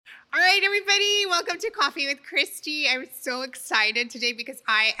All right, everybody, welcome to Coffee with Christy. I'm so excited today because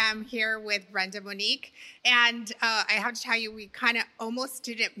I am here with Brenda Monique, and I have to tell you, we kind of almost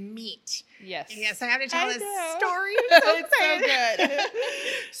didn't meet. Yes, I have to tell this story. It's so good.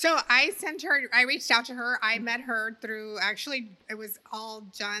 So I reached out to her. I met her through, actually, it was all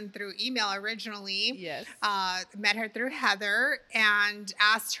done through email originally. Yes. Met her through Heather and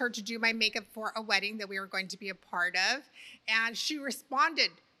asked her to do my makeup for a wedding that we were going to be a part of. And she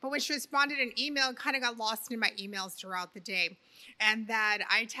responded. But when she responded in email, it kind of got lost in my emails throughout the day. And then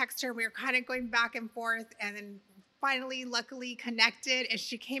I texted her. We were kind of going back and forth. And then finally, luckily connected. And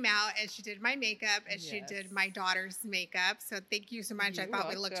she came out and she did my makeup. And she did my daughter's makeup. So thank you so much. I thought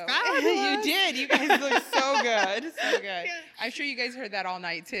we looked fabulous. You did. You guys look so good. So good. Yeah. I'm sure you guys heard that all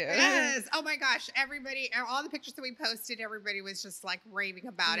night too. Yes. Oh my gosh. Everybody, all the pictures that we posted, everybody was just like raving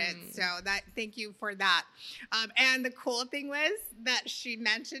about it. So thank you for that. And the cool thing was that she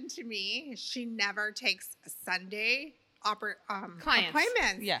mentioned to me, she never takes a Sunday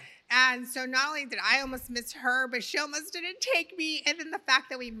appointments. Yeah. And so not only did I almost miss her, but she almost didn't take me. And then the fact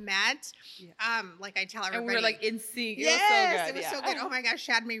that we met, like I tell everybody. And we were like in sync. Yes, it was so good. Oh my gosh,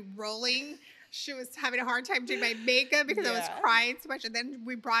 she had me rolling. She was having a hard time doing my makeup because I was crying so much. And then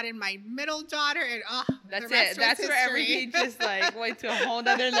we brought in my middle daughter, and that's it. That's where everything just like went to a whole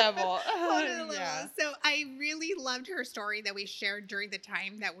nother level. So I really loved her story that we shared during the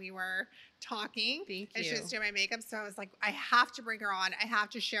time that we were talking. Thank you. And she was doing my makeup. So I was like, I have to bring her on. I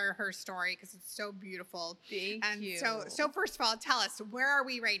have to share her story because it's so beautiful. Thank you. So first of all, tell us, where are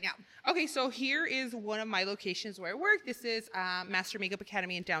we right now? Okay, so here is one of my locations where I work. This is Master Makeup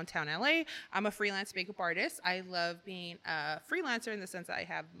Academy in downtown LA. I'm a freelance makeup artist. I love being a freelancer in the sense that I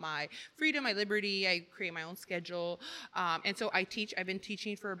have my freedom, my liberty. I create my own schedule. And so I teach. I've been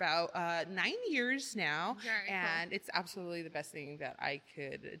teaching for about 9 years now. And it's absolutely the best thing that I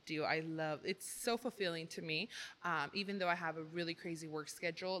could do. I love it's so fulfilling to me. Even though I have a really crazy work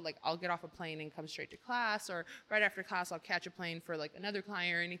schedule, like I'll get off a plane and come straight to class, or right after class I'll catch a plane for like another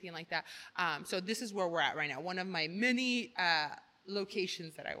client or anything like that. So this is where we're at right now. One of my many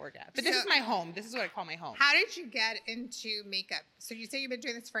locations that I work at. But this is my home. This is what I call my home. How did you get into makeup? So you say you've been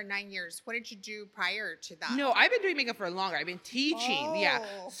doing this for 9 years. What did you do prior to that? No, I've been doing makeup for longer. I've been teaching. Yeah.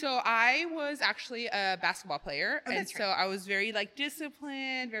 So I was actually a basketball player. And so I was very like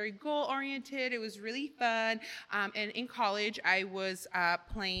disciplined, very goal oriented. It was really fun. And in college, I was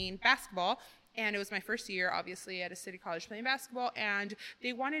playing basketball. And it was my first year, obviously, at a city college playing basketball. And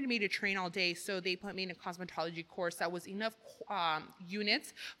they wanted me to train all day. So they put me in a cosmetology course that was enough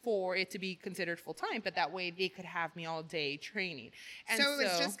units for it to be considered full time. But that way they could have me all day training. And so it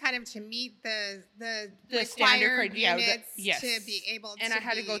was just kind of to meet the standard criteria to be able to. And I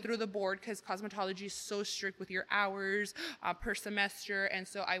had to go through the board because cosmetology is so strict with your hours per semester. And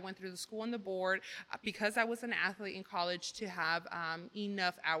so I went through the school and the board because I was an athlete in college to have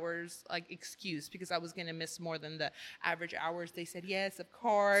enough hours, like because I was going to miss more than the average hours. They said, yes, of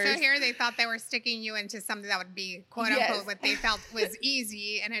course. So here they thought they were sticking you into something that would be, quote unquote, what they felt was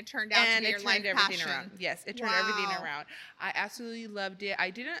easy, and it turned out to be your life passion. Around. Yes, it turned everything around. I absolutely loved it. I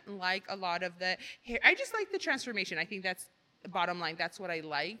didn't like a lot of the hair. I just liked the transformation. I think that's bottom line, that's what I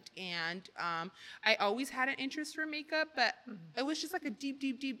liked. And I always had an interest for makeup, but it was just like a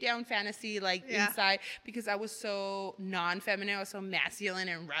deep down fantasy, like inside, because I was so non-feminine. I was so masculine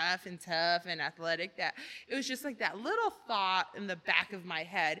and rough and tough and athletic that it was just like that little thought in the back of my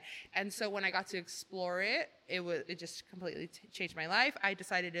head. And so when I got to explore it, it just completely changed my life. I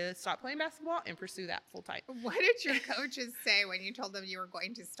decided to stop playing basketball and pursue that full time. What did your coaches say when you told them you were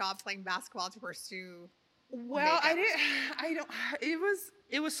going to stop playing basketball to pursue? Well,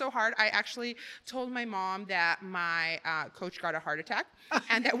 it was so hard. I actually told my mom that my coach got a heart attack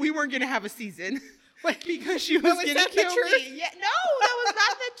and that we weren't going to have a season. Because she was going to kill me. Yeah, no, that was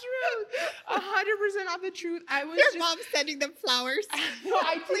not the truth. 100% not the truth. I was Your mom's sending them flowers.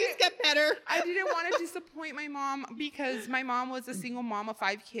 Please get better. I didn't want to disappoint my mom because my mom was a single mom of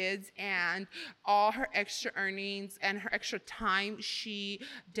 5 kids, and all her extra earnings and her extra time she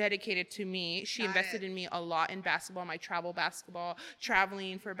dedicated to me. She invested in me a lot in basketball, my basketball,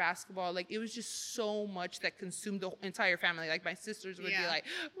 traveling for basketball. Like, it was just so much that consumed the entire family. Like, my sisters would be like,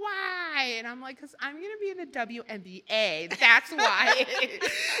 why? And I'm like, because I'm going to be in the WNBA. That's why.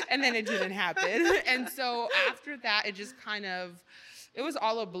 And then it didn't happen. And so after that, it just kind of, it was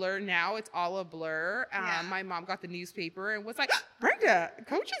all a blur. Now it's all a blur. My mom got the newspaper and was like, Brenda,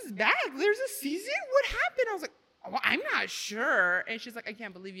 coach is back. There's a season? What happened? I was like, well, I'm not sure. And she's like, I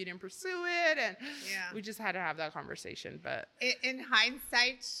can't believe you didn't pursue it. And Yeah. we just had to have that conversation. But In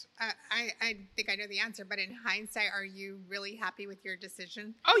hindsight, I think I know the answer, but in hindsight, are you really happy with your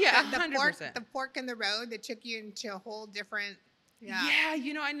decision? oh yeah, The 100%. fork in the road that took you into a whole different. Yeah,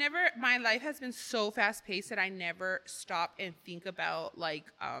 my life has been so fast paced that I never stop and think about like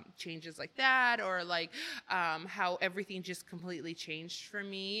changes like that, or like how everything just completely changed for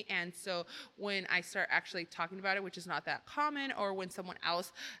me. And so when I start actually talking about it, which is not that common, or when someone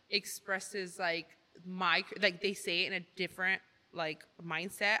else expresses like they say it in a different like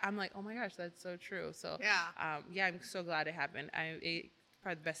mindset, I'm like, oh my gosh, that's so true. So yeah, I'm so glad it happened. It's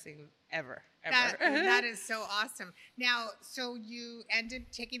probably the best thing ever. That is so awesome. Now, so you ended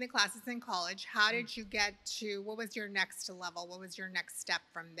taking the classes in college. How did you get to, what was your next level? What was your next step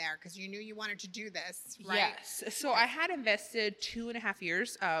from there? Because you knew you wanted to do this, right? Yes. So I had invested 2.5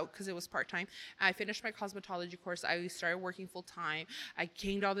 years because it was part-time. I finished my cosmetology course. I started working full-time. I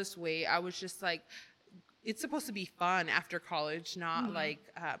gained all this weight. I was just like, it's supposed to be fun after college, not like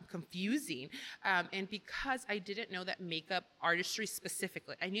confusing. And because I didn't know that makeup artistry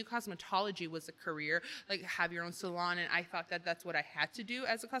specifically, I knew cosmetology was a career, like have your own salon. And I thought that that's what I had to do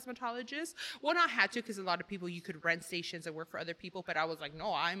as a cosmetologist. Well, not had to, because a lot of people, you could rent stations and work for other people. But I was like,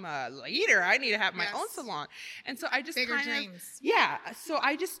 no, I'm a leader. I need to have my own salon. And so I just Bigger dreams. Yeah. So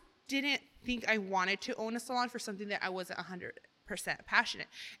I just didn't think I wanted to own a salon for something that I wasn't 100% passionate.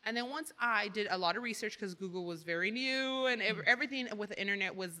 And then once I did a lot of research, because Google was very new and everything with the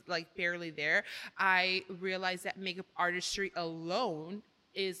internet was like barely there, I realized that makeup artistry alone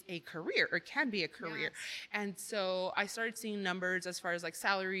is a career, or can be a career. Yes. And so I started seeing numbers as far as like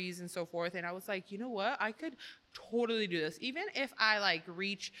salaries and so forth. And I was like, you know what? I could totally do this. Even if I like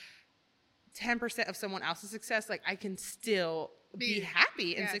reach 10% of someone else's success, like I can still be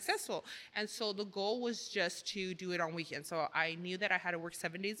happy and successful. And so the goal was just to do it on weekends. So I knew that I had to work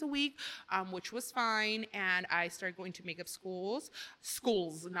 7 days a week, which was fine. And I started going to makeup schools,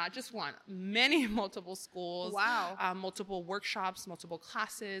 not just one, multiple schools. Wow. Multiple workshops, multiple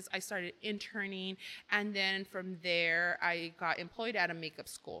classes. I started interning. And then from there, I got employed at a makeup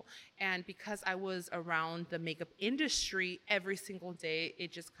school. And because I was around the makeup industry every single day,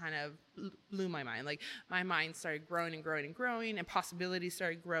 it just kind of blew my mind. Like my mind started growing and growing and growing, and possibilities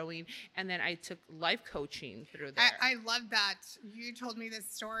started growing. And then I took life coaching through there. I love that. You told me this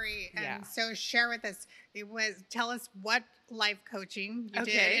story. And so share with us, tell us what life coaching you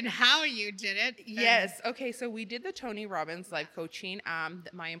did and how you did it. Yes. Okay. So we did the Tony Robbins life coaching.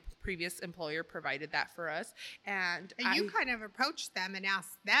 My previous employer provided that for us. And you kind of approached them and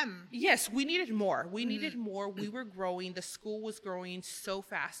asked them. Yes, we needed more. We needed more. We were growing. The school was growing so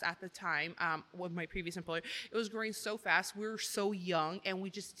fast at the time with my previous employer. It was growing so fast. We were so young, and we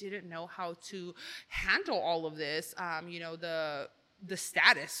just didn't know how to handle all of this. The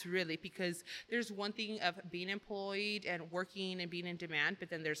status, really, because there's one thing of being employed and working and being in demand,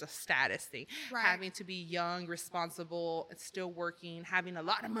 but then there's a status thing. Right. Having to be young, responsible, still working, having a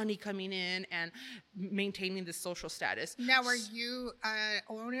lot of money coming in, and maintaining the social status. Now, were you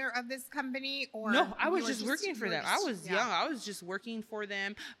owner of this company, or no? I was just working for them. I was young. I was just working for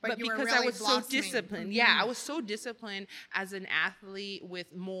them, but because I was so disciplined. Yeah, I was so disciplined as an athlete,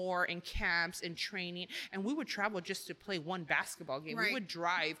 with more and camps and training, and we would travel just to play one basketball game. Right. We would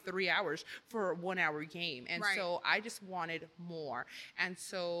drive 3 hours for a 1 hour game. And so I just wanted more. And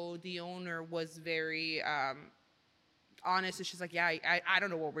so the owner was very honest, and she's like, yeah, I don't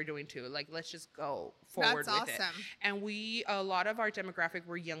know what we're doing too. Like, let's just go forward with it. And a lot of our demographic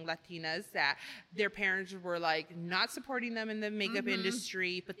were young Latinas that their parents were like not supporting them in the makeup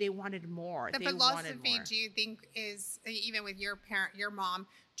industry, but they wanted more. The philosophy, do you think, is, even with your mom,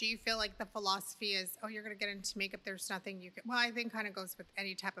 do you feel like the philosophy is, oh, you're going to get into makeup, there's nothing you can, well, I think kind of goes with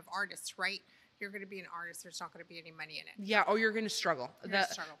any type of artist, right? You're going to be an artist, there's not going to be any money in it. Yeah, or you're going to struggle.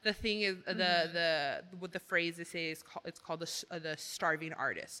 The thing is, what the phrase they say is it's called the starving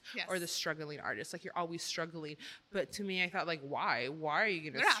artist, or the struggling artist. Like, you're always struggling. But to me, I thought, like, why? Why are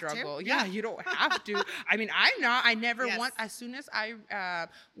you going to struggle? Yeah, you don't have to. I mean, I'm not. I never want. As soon as I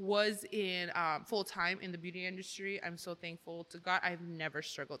was in full time in the beauty industry, I'm so thankful to God. I've never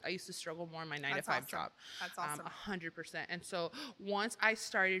struggled. I used to struggle more in my 9-to-5 job. That's awesome. 100%. And so once I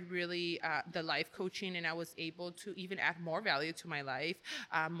started really the life coaching, and I was able to even add more value to my life,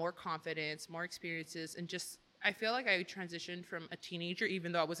 more confidence, more experiences, and just, I feel like I transitioned from a teenager,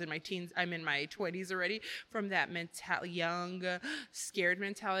 even though I was in my teens, I'm in my 20s already, from that young, scared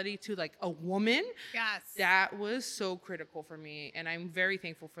mentality to like a woman. Yes. That was so critical for me. And I'm very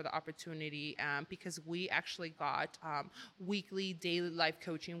thankful for the opportunity because we actually got weekly, daily life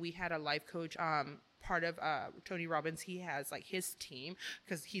coaching. We had a life coach part of Tony Robbins, he has like his team,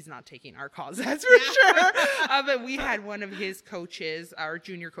 because he's not taking our calls, that's for sure. But we had one of his coaches, our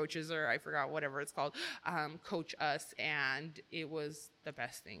junior coaches, or I forgot whatever it's called, coach us, and it was the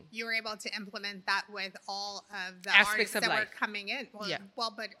best thing. You were able to implement that with all of the Aspects artists of that were life. coming in.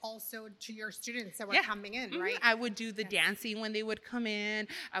 Well, but also to your students that were coming in, right? I would do the dancing when they would come in.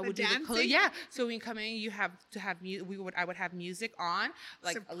 I would do the color. dancing? Yeah. So when you come in, you have to have music. I would have music on,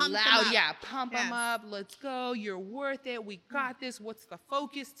 like So pump them loud. up. Yeah, pump them Yes. up. Let's go. You're worth it. We got this. What's the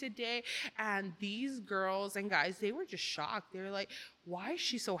focus today? And these girls and guys, they were just shocked. They were like, "Why is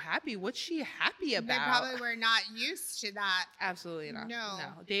she so happy? What's she happy about?" They probably were not used to that. Absolutely not. No.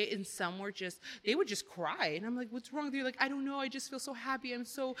 And some were they would just cry, and I'm like, "What's wrong?" They're like, "I don't know. I just feel so happy. I'm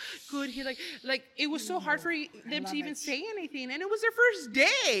so good here." Like it was so hard for them to even say anything, and it was their first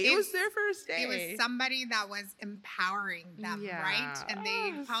day. It was their first day. It was somebody that was empowering them, right? And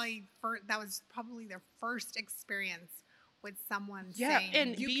they that was probably their first experience with someone saying,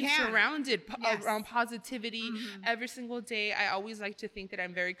 and you being can. surrounded Yes. around positivity every single day. I always like to think that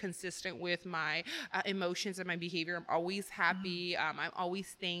I'm very consistent with my emotions and my behavior. I'm always happy. I'm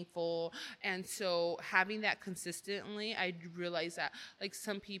always thankful. And so having that consistently, I realize that like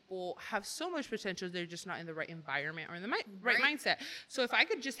some people have so much potential, they're just not in the right environment or in the right mindset. So if I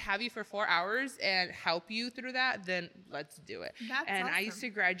could just have you for 4 hours and help you through that, then let's do it. That's and I awesome. used to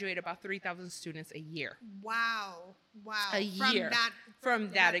graduate about 3,000 students a year. Wow. A year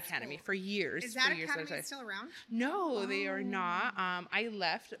from that academy school. for years. Is that for years, academy still around? No, they are not. I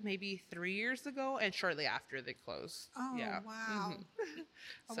left maybe 3 years ago, and shortly after they closed. Oh, yeah. wow.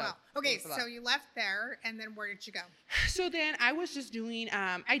 Oh, So, wow. it Okay, was a lot. so you left there, and then where did you go? So then I was just doing,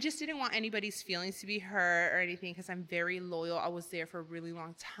 I just didn't want anybody's feelings to be hurt or anything, because I'm very loyal. I was there for a really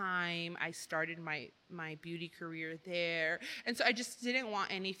long time. I started my beauty career there. And so I just didn't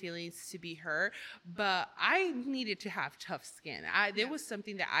want any feelings to be hurt, but I needed to have tough skin. There was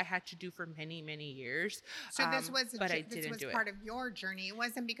something that I had to do for many, many years. So this was part part of your journey. It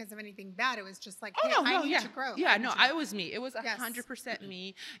wasn't because of anything bad. It was just like, Oh, hey, no, I need to grow. Yeah, I no, need to it was me. It was Yes. 100%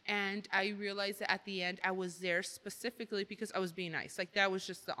 me. And I realized that at the end, I was there specifically because I was being nice. Like, that was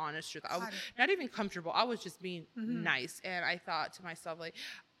just the honest truth. I was Got it. not even comfortable. I was just being nice. And I thought to myself, like,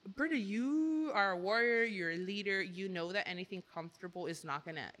 Britta, you are a warrior. You're a leader. You know that anything comfortable is not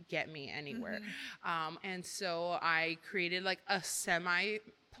going to get me anywhere. And so I created like a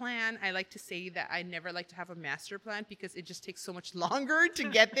plan. I like to say that I never like to have a master plan because it just takes so much longer to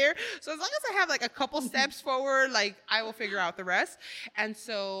get there. So as long as I have like a couple steps forward, like I will figure out the rest. And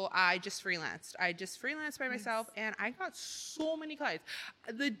so I just freelanced. By myself, and I got so many clients.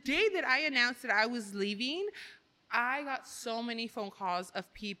 The day that I announced that I was leaving, I got so many phone calls of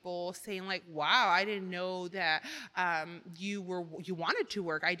people saying like, wow, I didn't know that you wanted to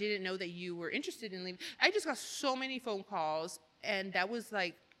work. I didn't know that you were interested in leaving. I just got so many phone calls, and that was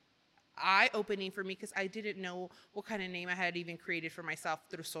like eye-opening for me because I didn't know what kind of name I had even created for myself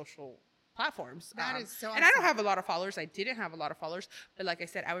through social platforms. That is so And I don't awesome. have a lot of followers. I didn't have a lot of followers. But like I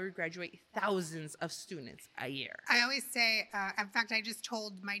said, I would graduate thousands of students a year. I always say, in fact, I just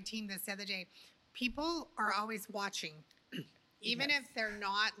told my team this the other day, people are always watching. Even Yes. if they're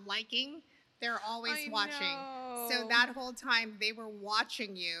not liking, they're always I watching. So know. that whole time they were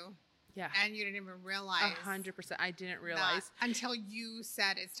watching you, Yeah. and you didn't even realize 100%. I didn't that realize. until you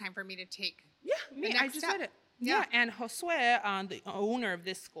said it's time for me to take. Yeah, me. I next just step. said it. Yeah. Yeah, and Josue, the owner of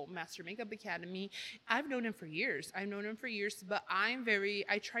this school, Master Makeup Academy, I've known him for years. But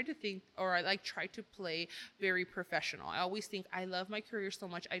I try to think, or I try to play very professional. I always think I love my career so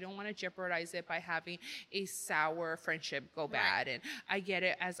much. I don't want to jeopardize it by having a sour friendship go bad. And I get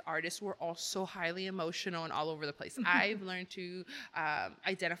it, as artists, we're all so highly emotional and all over the place. I've learned to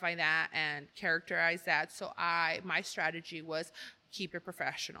identify that and characterize that. So my strategy was keep it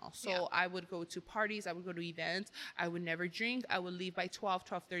professional. So I would go to parties, I would go to events, I would never drink, I would leave by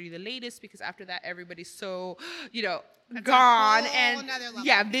 12:30 the latest, because after that everybody's so, That's a gone, whole and nother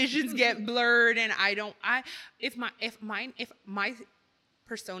level. visions get blurred, and if my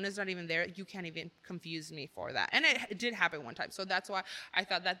persona's not even there, you can't even confuse me for that. And it did happen one time. So that's why I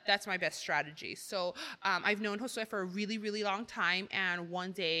thought that's my best strategy. So I've known Josue for a really, really long time. And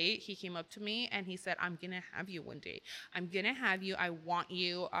one day he came up to me and he said, I'm going to have you one day. I'm going to have you. I want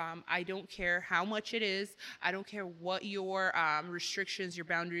you. I don't care how much it is. I don't care what your restrictions, your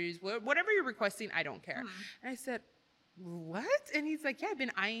boundaries, whatever you're requesting, I don't care. And I said, what? And he's like, yeah, I've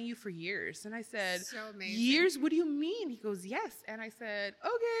been eyeing you for years. And I said, So amazing. years? What do you mean? He goes, yes. And I said,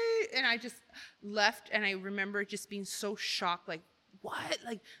 okay. And I just left. And I remember just being so shocked, like, what?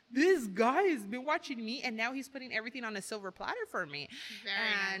 Like, this guy has been watching me, and now he's putting everything on a silver platter for me.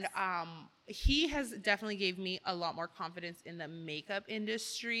 Very nice. He has definitely gave me a lot more confidence in the makeup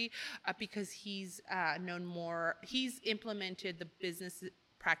industry because he's he's implemented the business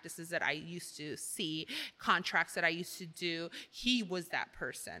practices that I used to see, contracts that I used to do. He was that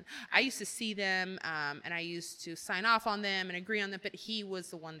person. I used to see them and I used to sign off on them and agree on them, but he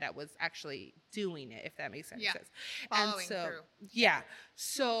was the one that was actually doing it, if that makes sense. Yeah. Following through. Yeah.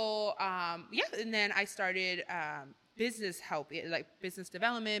 So, and then I started business help, like business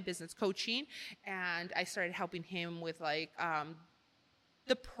development, business coaching, and I started helping him with like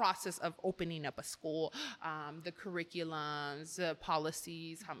the process of opening up a school, the curriculums, the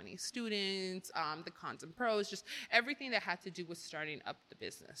policies, how many students, the cons and pros, just everything that had to do with starting up the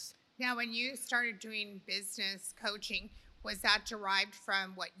business. Now, when you started doing business coaching, was that derived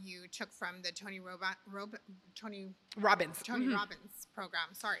from what you took from the Tony Robbins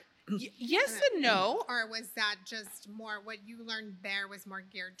program? Sorry. Yes and no. Or was that just more what you learned there was more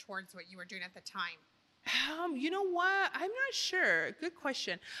geared towards what you were doing at the time? You know what? I'm not sure. Good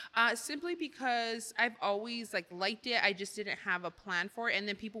question. Simply because I've always liked it. I just didn't have a plan for it. And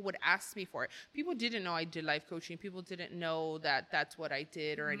then people would ask me for it. People didn't know I did life coaching. People didn't know that that's what I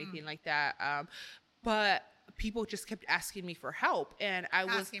did or anything like that. But people just kept asking me for help, and I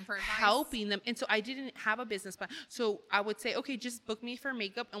was helping them. And so I didn't have a business plan. So I would say, okay, just book me for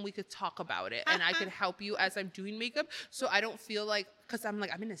makeup and we could talk about it. And I could help you as I'm doing makeup. So I don't feel like, because I'm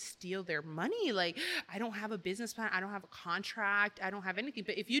going to steal their money. Like, I don't have a business plan. I don't have a contract. I don't have anything.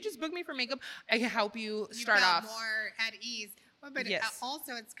 But if you just book me for makeup, I can help you start off more at ease. But yes.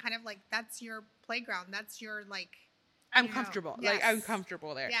 Also, it's kind of like that's your playground. That's your I'm comfortable. Yes. I'm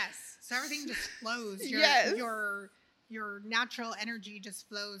comfortable there. Yes. So everything just flows. Your natural energy just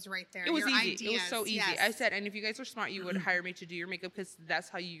flows right there. It was your easy. Ideas. It was so easy. Yes. I said, and if you guys are smart, you would hire me to do your makeup because that's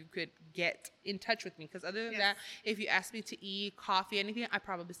how you could get in touch with me. Because other than that, if you ask me to eat, coffee, anything, I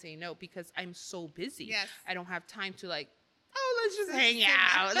probably say no because I'm so busy. Yes. I don't have time to let's just hang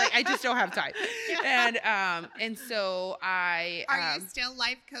out. I just don't have time. And so I... Are you still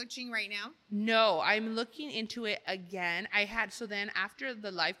life coaching right now? No, I'm looking into it again. So then after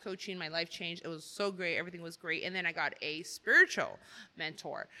the life coaching, my life changed. It was so great. Everything was great. And then I got a spiritual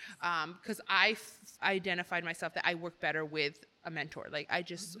mentor because I identified myself that I work better with a mentor. I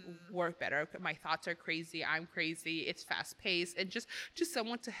just work better. My thoughts are crazy. I'm crazy. It's fast paced. And just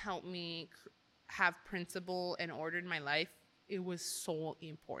someone to help me have principle and order in my life. It was so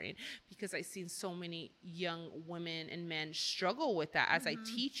important because I've seen so many young women and men struggle with that as I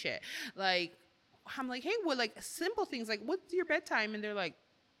teach it. I'm like, hey, well, simple things like, what's your bedtime? And they're like,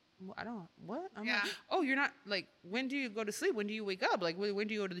 well, I don't, what? I'm like, oh, you're not, when do you go to sleep? When do you wake up? When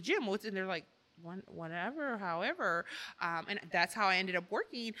do you go to the gym? And they're like, whatever, however. And that's how I ended up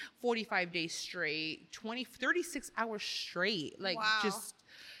working 45 days straight, 36 hours straight. Wow.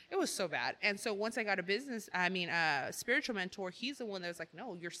 It was so bad. And so once I got a spiritual mentor, he's the one that was like,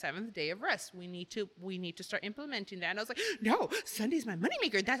 no, your 7th day of rest. We need to start implementing that. And I was like, no, Sunday's my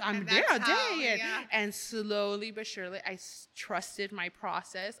moneymaker. I'm there all day. And slowly but surely, I trusted my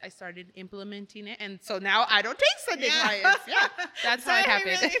process. I started implementing it. And so now I don't take Sunday clients. Yeah, that's how it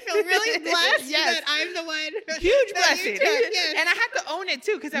happened. I feel really blessed that I'm the one. Huge blessing. Yes. And I had to own it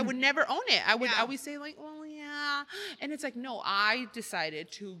too, because I would never own it. I would always say well, yeah. And it's like, no, I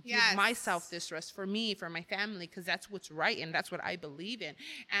decided to give myself this rest for me, for my family, because that's what's right and that's what I believe in.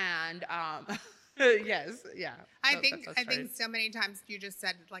 And yes, yeah. I think so many times you just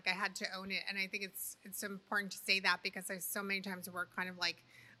said I had to own it, and I think it's important to say that because there's so many times we're kind of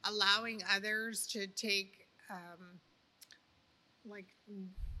allowing others to take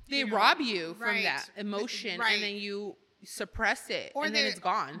they rob you from that emotion, and then you suppress it, and then it's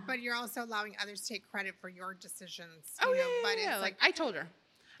gone. But you're also allowing others to take credit for your decisions. But it's I told her.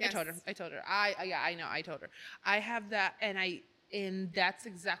 Yes. I told her. I know. I told her. I have that, and that's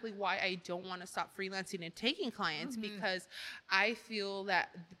exactly why I don't want to stop freelancing and taking clients because I feel that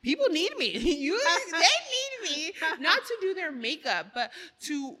people need me. They need me not to do their makeup, but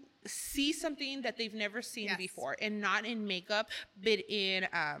to see something that they've never seen before, and not in makeup, but in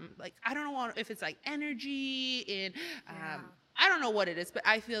I don't know if it's energy in I don't know what it is, but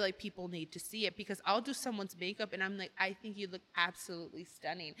I feel like people need to see it because I'll do someone's makeup and I'm like, I think you look absolutely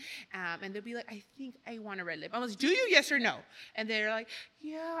stunning. And they'll be like, I think I want a red lip. I'm like, do you? Yes or no? And they're like,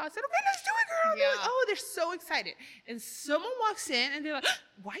 yeah. I said, okay, let's do it, girl. Yeah. Like, oh, they're so excited. And someone walks in and they're like,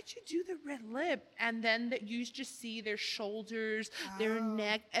 why'd you do the red lip? And then you just see their shoulders, their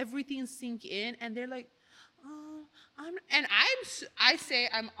neck, everything sink in. And they're like, oh, I'm I say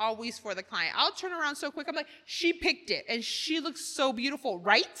I'm always for the client. I'll turn around so quick. I'm like, she picked it and she looks so beautiful,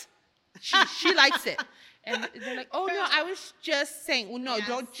 right? She likes it. And they're like, oh no, I was just saying. Well, no, Yes.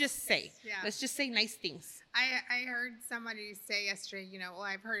 don't just say. Yeah. Let's just say nice things. I heard somebody say yesterday, well,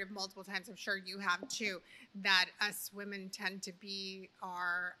 I've heard it multiple times, I'm sure you have too, that us women tend to be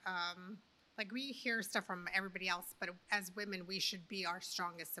our, like we hear stuff from everybody else, but as women, we should be our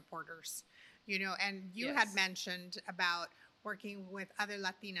strongest supporters, and you Yes. had mentioned about working with other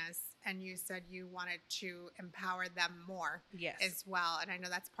Latinas, and you said you wanted to empower them more Yes. as well. And I know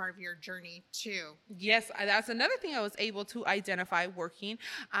that's part of your journey too. Yes, that's another thing I was able to identify working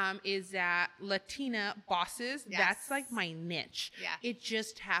is that Latina bosses, Yes. that's like my niche. Yeah. It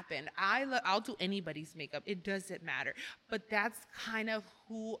just happened. I'll do anybody's makeup. It doesn't matter. But that's kind of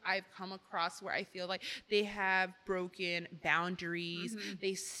who I've come across where I feel like they have broken boundaries. Mm-hmm.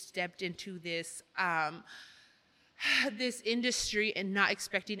 They stepped into this this industry and not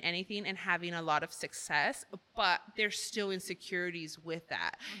expecting anything and having a lot of success, but there's still insecurities with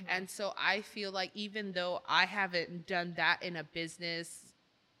that. Mm-hmm. And so I feel like even though I haven't done that in a business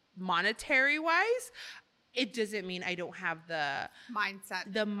monetary wise, it doesn't mean I don't have the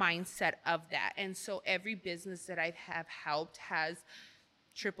mindset of that. And so every business that I have helped has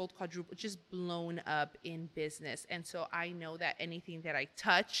tripled, quadrupled, just blown up in business. And so I know that anything that I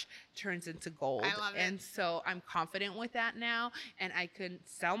touch turns into gold. I love it. And so I'm confident with that now. And I can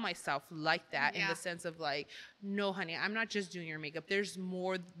sell myself like that in Yeah. the sense of like, no, honey, I'm not just doing your makeup. There's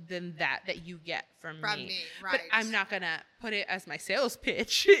more than that you get from me. Right. But I'm not going to put it as my sales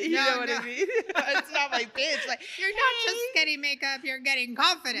pitch. You know what I mean? It's not my pitch. Like, You're not just getting makeup, you're getting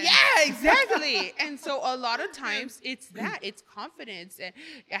confidence. yeah, exactly. And so a lot of times it's that, it's confidence. And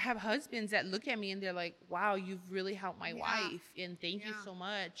I have husbands that look at me and they're like, wow, you've really helped my wife. And thank you so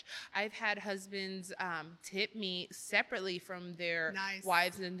much. I've had husbands tip me separately from their Nice.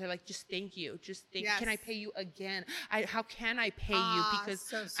 wives and they're like, just thank you. Just thank Yes. Can I pay you again? How can I pay you? Because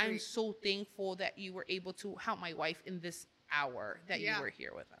so I'm sweet. so thankful that you were able to help my wife in this hour that you Yeah. were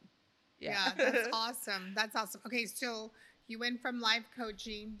here with them. Yeah, that's awesome. That's awesome. Okay, so you went from life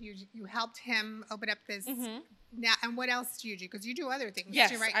coaching. You helped him open up this. Now, and what else do you do? Because you do other things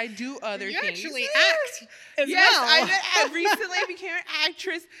Yes, too, right? I do other you things. actually act as Yes, well. I recently became an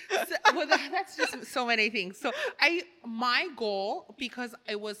actress. Well, that's just so many things. So my goal, because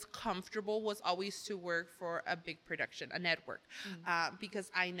I was comfortable, was always to work for a big production, a network,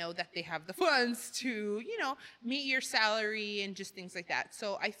 because I know that they have the funds to, meet your salary and just things like that.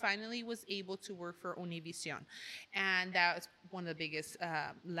 So I finally was able to work for Univision, and that was one of the biggest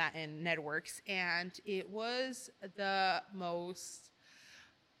Latin networks, and it was the most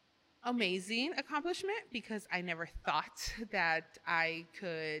amazing accomplishment because I never thought that I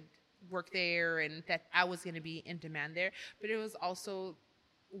could work there and that I was going to be in demand there. But it was also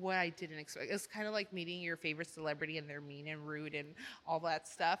what I didn't expect. It's kind of like meeting your favorite celebrity and they're mean and rude and all that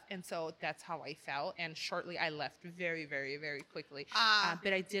stuff. And so that's how I felt. And shortly I left very, very, very quickly.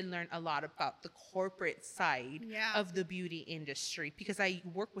 But I did learn a lot about the corporate side of the beauty industry because I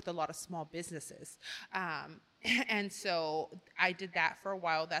work with a lot of small businesses. And so I did that for a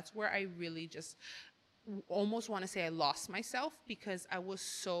while. That's where I really just almost want to say I lost myself because I was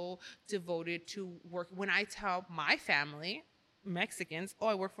so devoted to work. When I tell my family, Mexicans,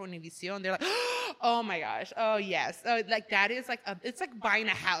 I work for Univision, they're like, oh my gosh, oh yes, like that is like it's like buying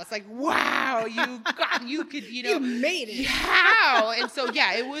a house, like wow, you could you made it. How? And so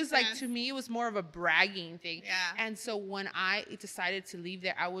it was like to me it was more of a bragging thing. And so when I decided to leave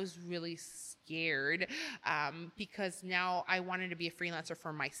there, I was really scared because now I wanted to be a freelancer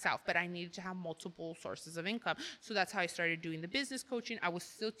for myself, but I needed to have multiple sources of income. So that's how I started doing the business coaching. I was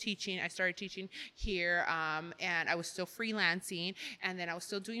still teaching. I started teaching here, and I was still freelancing, and then I was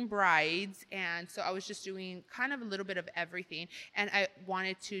still doing brides, and so I was just doing kind of a little bit of everything, and I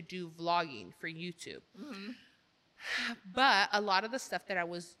wanted to do vlogging for YouTube. But a lot of the stuff that I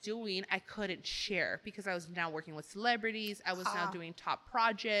was doing, I couldn't share because I was now working with celebrities. I was now doing top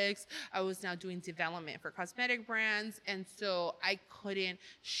projects. I was now doing development for cosmetic brands. And so I couldn't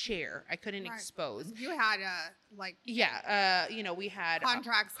share. I couldn't expose. You had we had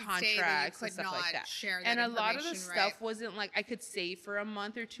contracts and stuff could not like that. Share that and a lot of the information, stuff wasn't like I could save for a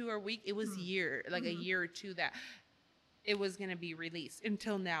month or two or a week. It was a year or two that it was going to be released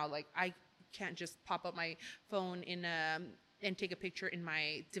until now. Like I can't just pop up my phone and take a picture in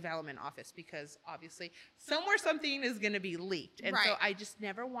my development office because obviously somewhere something is going to be leaked. And so I just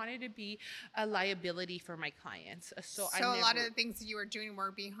never wanted to be a liability for my clients. So a lot of the things that you were doing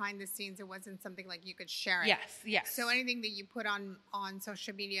were behind the scenes. It wasn't something like you could share it. Yes. So anything that you put on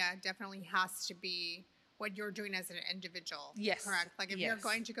social media definitely has to be what you're doing as an individual. Yes. Correct. Like if you're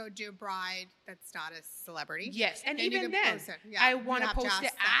going to go do a bride that's not a celebrity. Yes. And then even then, yeah, I want to have post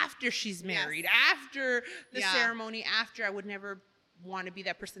it ask them. after she's married, after the ceremony, after. I would never want to be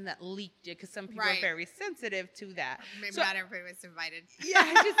that person that leaked it, because some people are very sensitive to that. Maybe not everybody was invited. Yeah,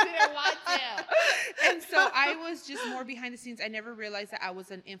 I just didn't want to. And so I was just more behind the scenes. I never realized that I was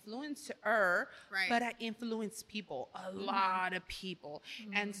an influencer, but I influenced people, a lot of people.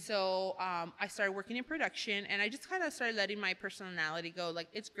 And so I started working in production, and I just kind of started letting my personality go. Like,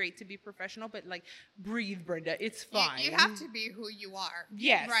 it's great to be professional, but like, breathe, Brenda. It's fine. You have to be who you are.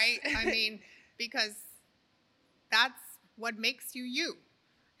 Yes. Right? I mean, because that's what makes you you.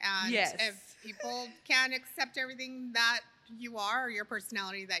 And if people can't accept everything that you are, or your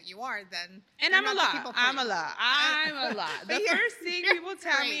personality that you are, then I'm a lot. I'm a lot. The first thing people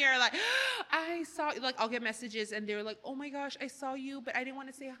tell me are like, I saw, like, I'll get messages and they're like, oh my gosh, I saw you, but I didn't want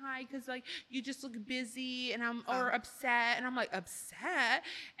to say hi because like you just look busy and or upset. And I'm like, upset?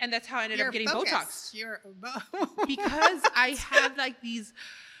 And that's how I ended up getting Botox. Because I have like these,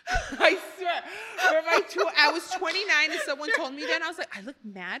 I swear, I was 29 and someone told me that, and I was like, I look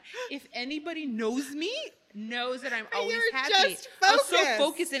mad. If anybody knows that I'm always happy. I was so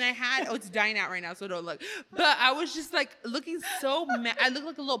focused, and it's dying out right now, so don't look. But I was just like looking so mad. I look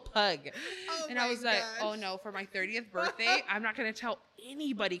like a little pug. And I was like, oh no, for my 30th birthday, I'm not going to tell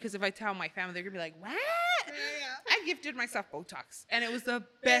anybody, because if I tell my family, they're going to be like, what? I gifted myself Botox, and it was the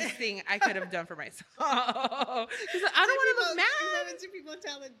best thing I could have done for myself. Because I don't want to look mad. Do people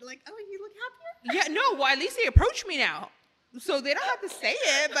tell it like, oh, you look happier? Yeah, no, well, at least they approach me now. So they don't have to say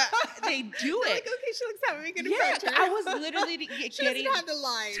it, but they do it. Like, okay, she looks happy. We can approach her. I was literally getting have the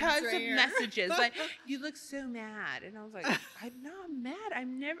lines tons of messages like, you look so mad. And I was like, I'm not mad.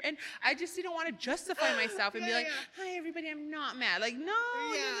 I'm never. And I just didn't want to justify myself and be like, hi, everybody, I'm not mad. Like, no.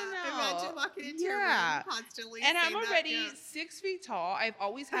 Imagine walking into your room constantly. And I'm already 6 feet tall. I've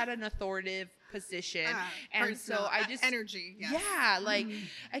always had an authoritative position. And so I just. Energy. Yes. Yeah. Like,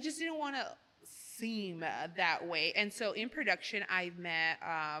 I just didn't want to seem that way. And so in production, I've met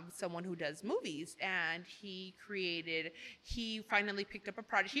someone who does movies, and he finally picked up a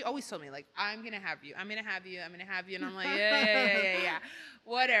project. He always told me, like, I'm gonna have you. And I'm like, yeah,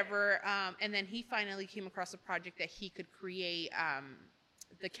 whatever. And then he finally came across a project that he could create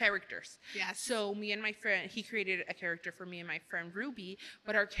the characters. Yes. So me and my friend, he created a character for me and my friend Ruby,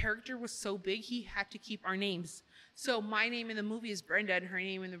 but our character was so big, he had to keep our names. So my name in the movie is Brenda, and her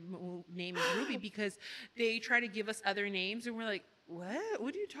name in the name is Ruby, because they try to give us other names, and we're like, what?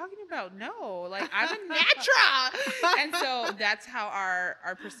 What are you talking about? No, like, I'm a natural. And so that's how our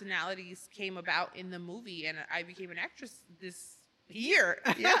personalities came about in the movie, and I became an actress this year.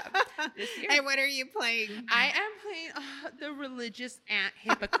 Yeah, this year. And what are you playing? I am playing the religious aunt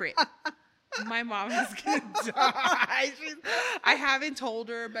hypocrite. My mom is gonna die. I haven't told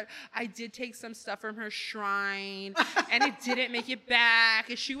her, but I did take some stuff from her shrine, and it didn't make it back.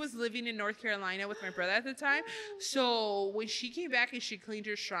 And she was living in North Carolina with my brother at the time. So when she came back and she cleaned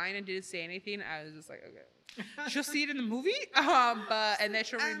her shrine and didn't say anything, I was just like, okay, she'll see it in the movie, and then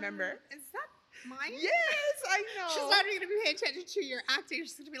she'll remember. Is that mine? Yes, I know. She's not even going to be paying attention to your acting.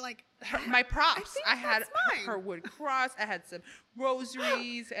 She's going to be like, my props. I had mine. her wood cross. I had some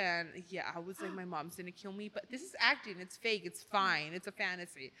rosaries, and I was like, my mom's going to kill me. But this is acting. It's fake. It's fine. It's a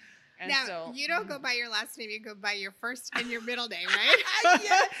fantasy. And now, so, you don't go by your last name. You go by your first and your middle name, right?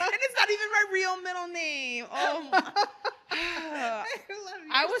 Yeah, and it's not even my real middle name. Oh,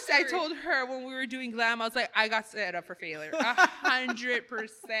 I told her when we were doing glam, I was like, I got set up for failure,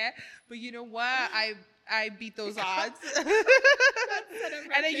 100%. But you know what? I beat those odds.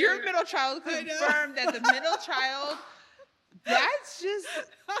 And then your middle child confirmed that the middle child, that's just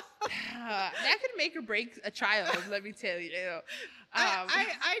that could make or break a child. Let me tell you.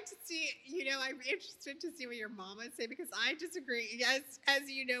 I just see, I'm interested to see what your mom would say, because I disagree. As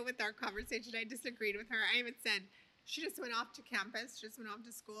you know, with our conversation, I disagreed with her. I even said, she just went off to campus, just went off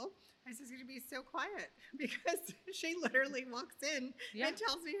to school. I said, it's going to be so quiet, because she literally walks in and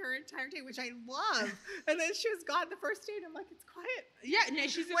tells me her entire day, which I love. And then she was gone the first day, and I'm like, it's quiet. Yeah, no,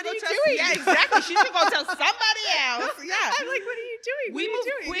 she's what are you doing? Yeah, exactly. She's going to go tell somebody else. Yeah. I'm like, what are you doing? We move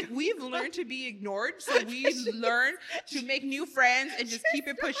quick. We've learned to be ignored, so we've learned to make new friends and just keep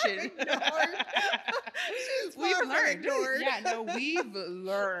it pushing. We've learned. Yeah, no, we've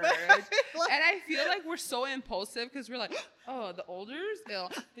learned. And I feel like we're so impulsive, because we're like, oh, the olders,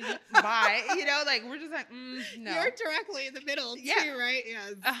 bye. Like, we're just like, no. You're directly in the middle, too, right?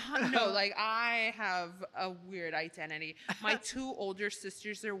 Yes. No, like, I have a weird identity. My two older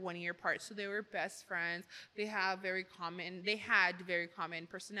sisters are 1 year apart, so they were best friends. They had very common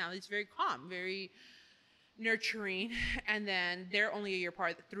personalities, very calm, very nurturing, and then they're only a year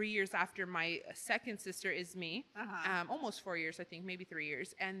apart. 3 years after my second sister is me. Almost 4 years, I think, maybe 3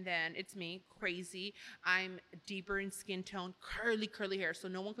 years, and then it's me. Crazy. I'm deeper in skin tone, curly hair, so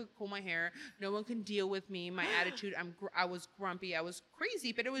no one could pull my hair, no one can deal with me. My attitude, I was grumpy, I was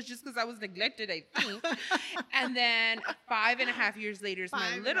crazy, but it was just because I was neglected, I think. And then 5.5 years later is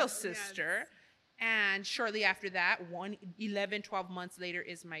my little sister. Yes. And shortly after that, 12 months later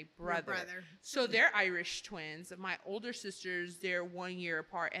is my brother. So they're Irish twins. My older sisters, they're 1 year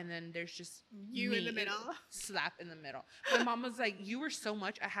apart. And then there's just you me, in the middle. Slap in the middle. My mom was like, you were so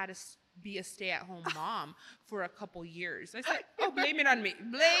much, I had to be a stay-at-home mom for a couple years. I said, oh, blame it on me.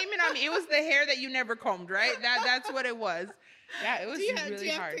 Blame it on me. It was the hair that you never combed, right? That's what it was. Yeah, it was really hard. Do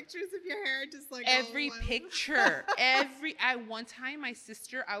you have pictures of your hair just like every picture? At one time, my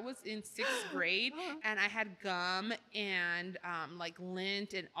sister, I was in 6th grade and I had gum and like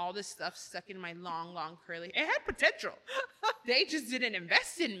lint and all this stuff stuck in my long curly. It had potential. They just didn't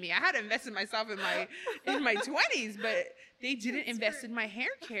invest in me. I had to invest in myself in my 20s, but they didn't invest in my hair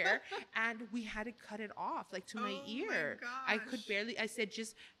care, and we had to cut it off like to my ear. I could barely. I said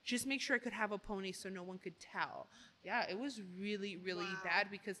just make sure I could have a pony so no one could tell. Yeah, it was really bad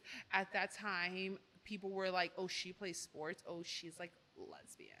because at that time people were like, "Oh, she plays sports. Oh, she's like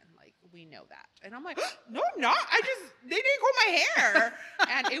lesbian. Like we know that." And I'm like, "No, I'm not. They didn't comb my hair."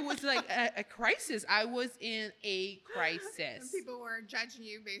 And it was like a crisis. I was in a crisis. And people were judging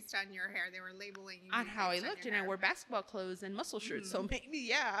you based on your hair. They were labeling you on how I looked, and I wore basketball clothes and muscle shirts. So maybe,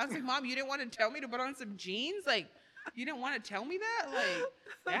 yeah. I was like, "Mom, you didn't want to tell me to put on some jeans, like." You didn't want to tell me that? Like,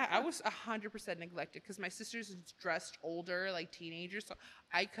 yeah, I was 100% neglected because my sisters dressed older, like teenagers, so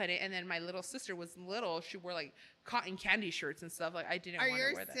I couldn't. And then my little sister was little. She wore like cotton candy shirts and stuff. Like, I didn't want to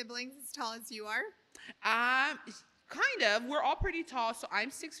wear that. Are your siblings as tall as you are? Kind of. We're all pretty tall. So I'm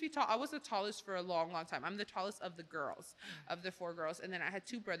 6 feet tall. I was the tallest for a long time. I'm the tallest of the girls, of the 4 girls. And then I had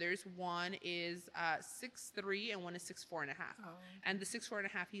 2 brothers. One is 6'3" and one is 6'4.5". Oh. And the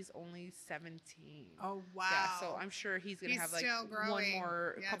 6'4.5", he's only 17. Oh, wow. Yeah, so I'm sure he's going to have like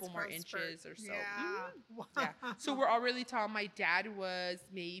a couple more inches or so. Yeah. Mm-hmm. Yeah. So we're all really tall. My dad was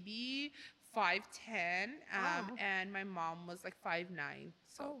maybe 5'10", and my mom was like 5'9".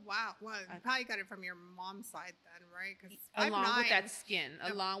 So, wow. Well, you probably got it from your mom's side then, right? Along with that skin,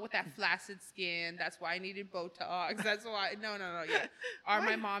 along with that flaccid skin. That's why I needed Botox. That's why. No, yeah.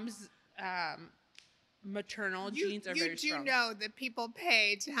 My mom's maternal genes are very strong. You do know that people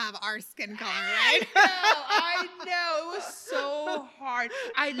pay to have our skin color, right? I know. It was so hard.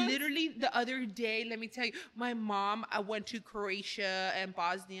 I literally, the other day, let me tell you, my mom, I went to Croatia and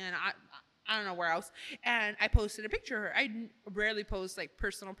Bosnia, and I don't know where else. And I posted a picture of her. I rarely post like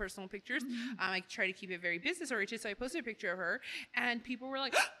personal pictures. Mm-hmm. I try to keep it very business oriented. So I posted a picture of her, and people were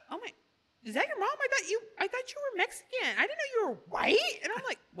like, "Oh my, is that your mom? I thought you were Mexican. I didn't know you were white." And I'm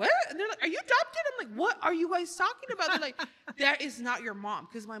like, "What?" And they're like, "Are you adopted?" I'm like, "What are you guys talking about?" They're like, "That is not your mom,"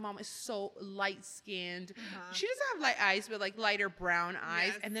 because my mom is so light skinned. Uh-huh. She doesn't have light eyes, but like lighter brown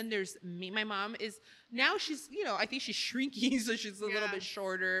eyes. Yes. And then there's me. My mom is now she's I think she's shrinking, so she's a little bit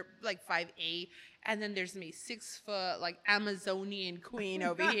shorter, like 5'8". And then there's me, 6 foot, like Amazonian queen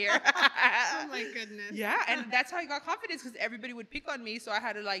over here. Oh my goodness. Yeah, and that's how I got confidence because everybody would pick on me, so I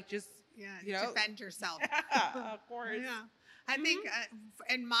had to like just. Yeah, defend yourself. Yeah, of course. Yeah, I think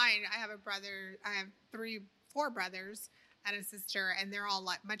in mine, I have a brother. I have 4 brothers and a sister, and they're all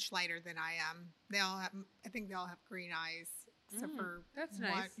much lighter than I am. I think they all have green eyes, except for that's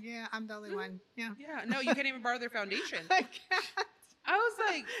nice. Yeah, I'm the only one. Yeah. Yeah. No, you can't even borrow their foundation. I can't. I was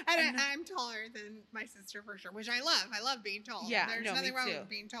like, and I'm taller than my sister for sure, which I love. I love being tall. Yeah, there's nothing wrong with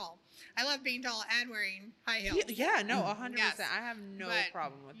being tall. I love being tall and wearing high heels. Yeah, no, 100%. Yes. I have no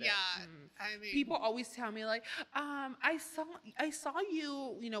problem with it. Yeah, I mean, people always tell me like, I saw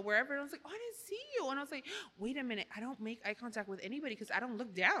you, wherever. And I was like, oh, I didn't see you. And I was like, wait a minute, I don't make eye contact with anybody because I don't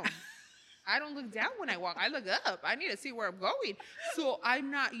look down. I don't look down when I walk. I look up. I need to see where I'm going. So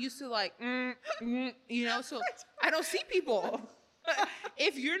I'm not used to like, so I don't see people.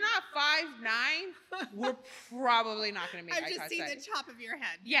 If you're not 5'9", we're probably not going to make eye contact. I've just seen the top of your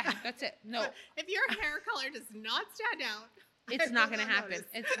head. Yeah, that's it. No. If your hair color does not stand out, it's not going to happen. Notice.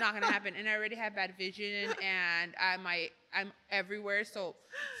 It's not going to happen. And I already have bad vision, and I'm everywhere. So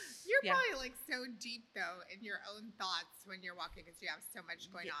you're probably like so deep though in your own thoughts when you're walking because you have so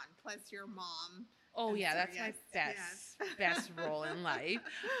much going on. Plus your mom. Oh yeah, that's my best role in life.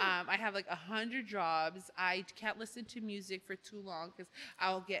 I have like 100 jobs. I can't listen to music for too long because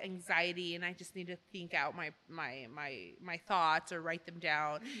I'll get anxiety, and I just need to think out my thoughts or write them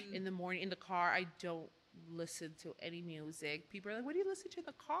down in the morning in the car. I don't listen to any music. People are like, what do you listen to in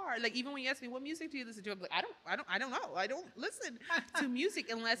the car? Like, even when you ask me, what music do you listen to? I'm like, I don't know. I don't listen to music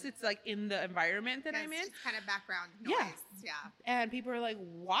unless it's like in the environment that I'm in. Just kind of background noise. Yeah. And people are like,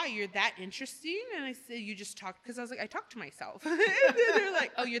 why? You're that interesting? And I said, you just talk, because I was like, I talk to myself. And they're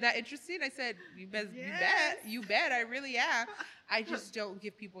like, oh, you're that interesting? I said, you bet, I really am. I just don't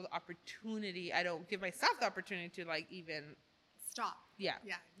give people the opportunity. I don't give myself the opportunity to like even stop. Yeah.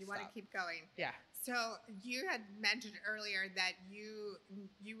 Yeah. You want to keep going. Yeah. So you had mentioned earlier that you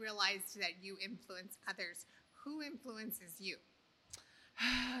realized that you influence others. Who influences you?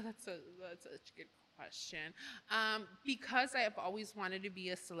 That's such a good question. Because I have always wanted to be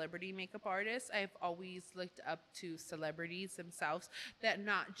a celebrity makeup artist, I've always looked up to celebrities themselves that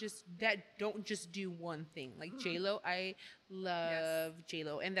don't just do one thing. Like J-Lo, I love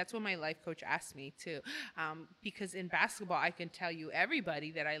J-Lo, and that's what my life coach asked me too. Because in basketball, I can tell you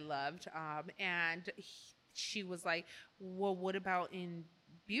everybody that I loved, and she was like, "Well, what about in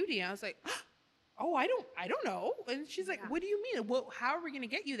beauty?" And I was like, oh, I don't know. And she's like, what do you mean? Well, how are we going to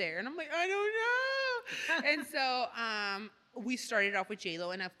get you there? And I'm like, I don't know. And so we started off with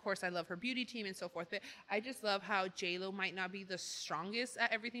J-Lo. And of course, I love her beauty team and so forth. But I just love how J-Lo might not be the strongest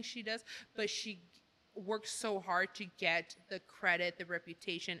at everything she does, but she works so hard to get the credit, the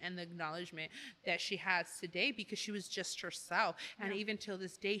reputation, and the acknowledgement that she has today because she was just herself. And even till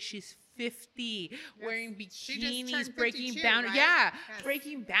this day, she's 50, wearing bikinis, breaking boundaries. Right? Yeah,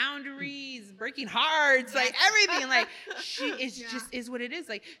 breaking boundaries, breaking hearts, like everything. Like she is just is what it is.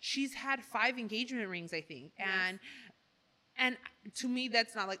 Like she's had 5 engagement rings, I think, and to me,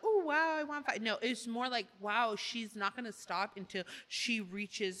 that's not like, oh, wow, I want 5. No, it's more like, wow, she's not going to stop until she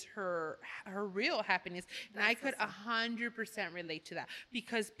reaches her real happiness. And I could 100% relate to that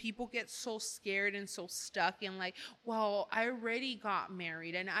because people get so scared and so stuck in like, well, I already got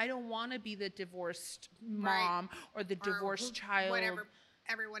married and I don't want to be the divorced mom or the divorced child. Whatever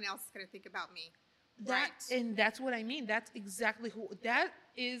everyone else is going to think about me. And that's what I mean. That's exactly who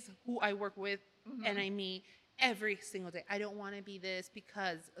I work with and I meet every single day. I don't want to be this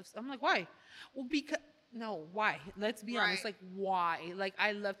because I'm like, why? Well, why? Let's be honest. Like, why? Like,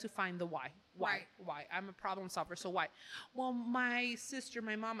 I love to find the why. Why? Why? I'm a problem solver. So why? Well, my sister,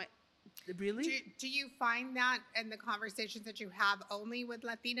 my mom, really? Do you find that in the conversations that you have only with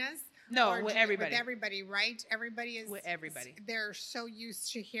Latinas? No, with everybody. With everybody, right? Everybody is. With everybody. They're so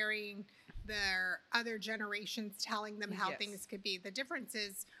used to hearing their other generations telling them how things could be. The difference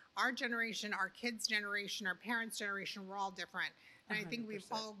is our generation, our kids' generation, our parents' generation, we're all different. And 100%. I think we've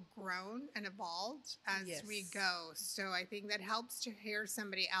all grown and evolved as we go. So I think that helps to hear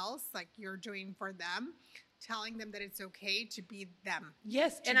somebody else, like you're doing for them, telling them that it's okay to be them.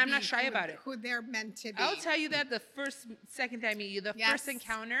 Yes, and I'm not shy about it. Who they're meant to be. I'll tell you that the second I meet you, the first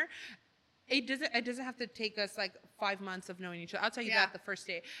encounter, it doesn't have to take us like 5 months of knowing each other. I'll tell you that the first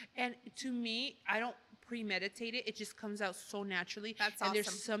day. And to me, I don't premeditate it. It just comes out so naturally. That's awesome. And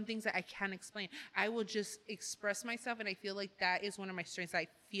there's some things that I can't explain. I will just express myself, and I feel like that is one of my strengths. I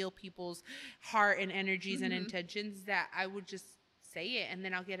feel people's heart and energies and intentions that I would just say it, and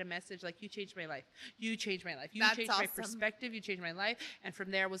then I'll get a message like, you changed my life. You changed my life. You changed my perspective. You changed my life. And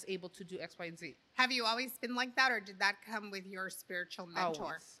from there, I was able to do X, Y, and Z. Have you always been like that, or did that come with your spiritual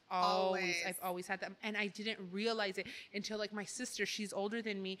mentor? Always. I've always had that. And I didn't realize it until like my sister, she's older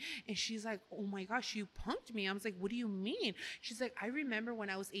than me, and she's like, oh my gosh, you punked me. I was like, what do you mean? She's like, I remember when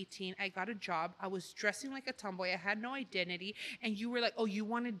I was 18, I got a job. I was dressing like a tomboy. I had no identity. And you were like, oh, you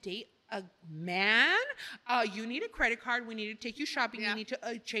want to date a man? You need a credit card. We need to take you shopping. You need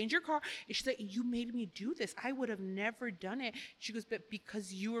to change your car. And she's like, you made me do this. I would have never done it. She goes, but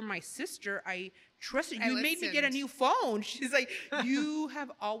because you were my sister, I trusted you. You made me get a new phone. She's like, you have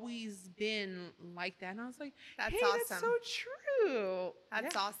always been like that. And I was like, that's hey, awesome. That's so true.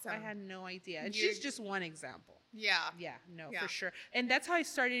 That's awesome. I had no idea. And she's just one example. Yeah, for sure. And that's how I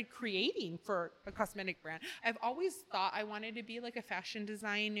started creating for a cosmetic brand. I've always thought I wanted to be like a fashion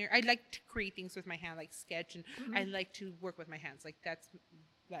designer. I like to create things with my hand, like sketch, and I like to work with my hands. Like that's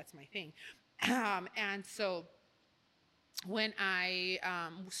my thing. And so when I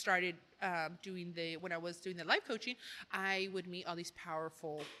started when I was doing the life coaching, I would meet all these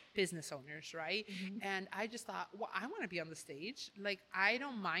powerful business owners, right? And I just thought, well, I want to be on the stage. Like, I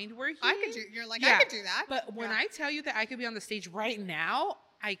don't mind working. I could do that. But when I tell you that I could be on the stage right now,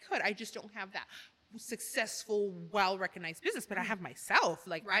 I could. I just don't have that successful, well-recognized business, but I have myself.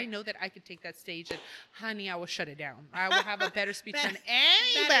 Like, I know that I could take that stage and, honey, I will shut it down. I will have a better speech than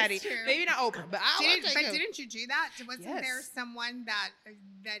anybody. Maybe not Oprah, but didn't you do that? Wasn't there someone that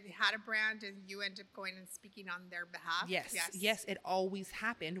had a brand and you ended up going and speaking on their behalf? Yes. It always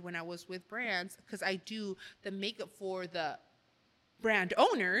happened when I was with brands, because I do the makeup for the brand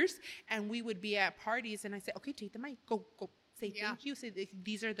owners, and we would be at parties, and I said, okay, take the mic, go. Say thank you. Say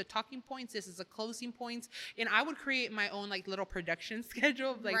these are the talking points. This is the closing points. And I would create my own like little production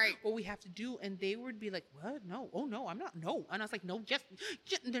schedule of like what we have to do. And they would be like, "What? No. Oh no, I'm not. No." And I was like, "No, just."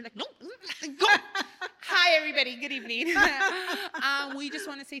 And they're like, "No, go." Hi everybody. Good evening. We just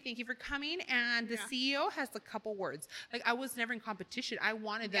want to say thank you for coming. And the CEO has a couple words. Like, I was never in competition. I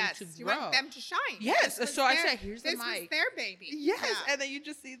wanted them to grow. You want them to shine. Yes. So I said, "Here's the mic." This was their baby. Yes. Yeah. And then you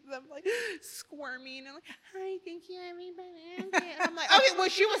just see them like squirming and like, "Hi, thank you everybody." And I'm like, okay,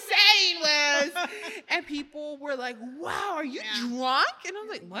 what she was saying was, and people were like, "Wow, are you drunk?" And I'm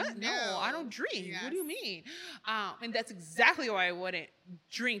like, "What? No, I don't drink. What do you mean?" And that's exactly why I wouldn't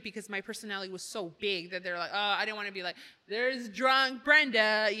drink, because my personality was so big that they're like, "Oh, I didn't want to be like, there's drunk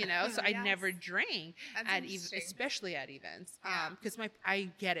Brenda," you know. So I never drank especially at events, because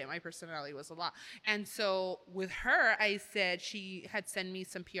I get it. My personality was a lot, and so with her, I said she had sent me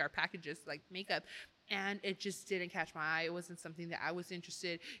some PR packages like makeup. And it just didn't catch my eye. It wasn't something that I was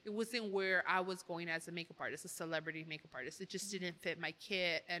interested. It wasn't where I was going as a makeup artist, a celebrity makeup artist. It just didn't fit my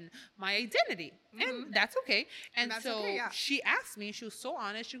kit and my identity. And that's okay. And she asked me, she was so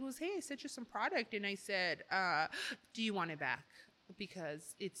honest. She goes, "Hey, I sent you some product." And I said, "Do you want it back?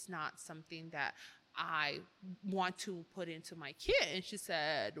 Because it's not something that I want to put into my kit." And she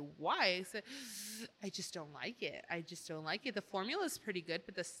said, "Why?" I said, "I just don't like it. I just don't like it. The formula is pretty good,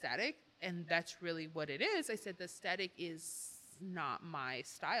 but the static," and that's really what it is. I said, "The static is not my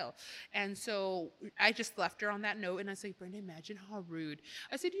style." And so I just left her on that note. And I said, "Brenda, imagine how rude."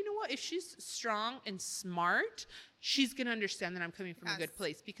 I said, "You know what? If she's strong and smart, she's going to understand that I'm coming from a good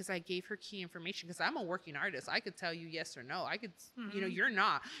place," because I gave her key information, because I'm a working artist. I could tell you yes or no. I could, you know, you're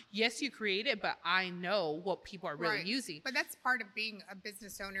not. Yes, you create it, but I know what people are really using. But that's part of being a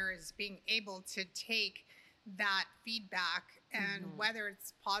business owner, is being able to take that feedback, and whether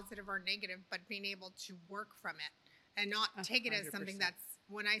it's positive or negative, but being able to work from it and not take it as something that's,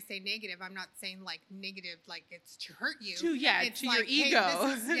 when I say negative, I'm not saying like negative, like it's to hurt you. It's to like, your ego.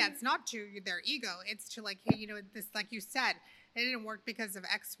 Hey, it's not to their ego. It's to like, hey, you know, this, like you said, it didn't work because of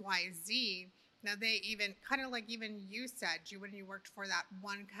X, Y, Z. Now they even kind of like, even you said when you worked for that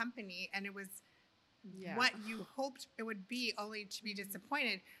one company, and it was what you hoped it would be, only to be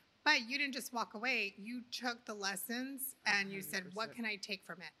disappointed. But you didn't just walk away. You took the lessons and you 100%. Said, "What can I take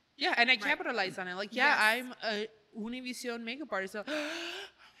from it?" Yeah, and I capitalized on it. Like, I'm a Univision makeup artist. So, oh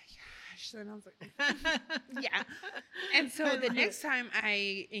my gosh. And I was like, yeah. And so the next time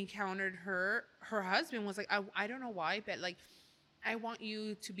I encountered her husband was like, I don't know why, but like, "I want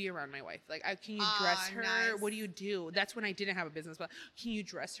you to be around my wife. Like, can you dress her? Nice. What do you do?" That's when I didn't have a business, but "Can you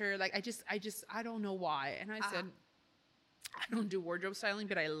dress her?" Like, I don't know why. And I said, "I don't do wardrobe styling,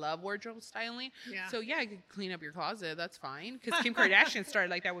 but I love wardrobe styling. Yeah. So I could clean up your closet. That's fine." Because Kim Kardashian started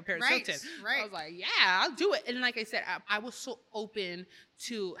like that with Paris Hilton. Right. I was like, "Yeah, I'll do it." And like I said, I was so open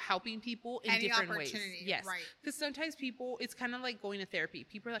to helping people in different ways. Yes. Right. Because sometimes people, it's kind of like going to therapy.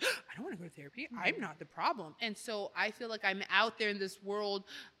 People are like, "I don't want to go to therapy. I'm not the problem." And so I feel like I'm out there in this world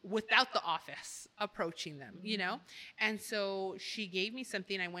without the office approaching them, you know? And so she gave me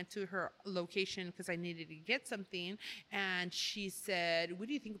something. I went to her location because I needed to get something. And she said, "What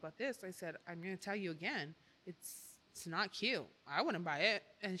do you think about this?" I said, "I'm going to tell you again. It's not cute. I wouldn't buy it."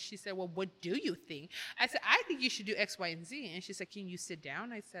 And she said, "Well, what do you think?" I said, "I think you should do X, Y, and Z." And she said, "Can you sit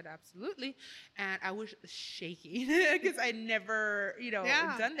down?" I said, "Absolutely." And I was shaking because I never,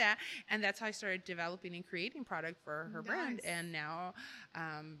 done that. And that's how I started developing and creating product for her brand. And now,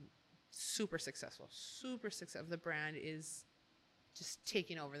 super successful. The brand is just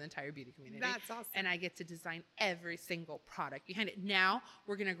taking over the entire beauty community. That's awesome. And I get to design every single product behind it. Now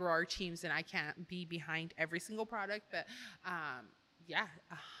we're going to grow our teams, and I can't be behind every single product, but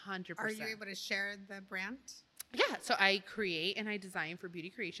 100%. Are you able to share the brand? Yeah, so I create and I design for Beauty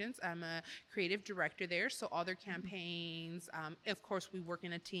Creations. I'm a creative director there, so all their campaigns, of course we work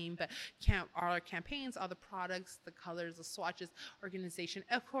in a team, but all our campaigns, all the products, the colors, the swatches, organization,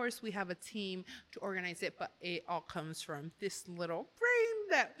 of course we have a team to organize it, but it all comes from this little brain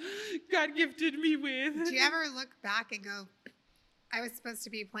that God gifted me with. Do you ever look back and go, I was supposed to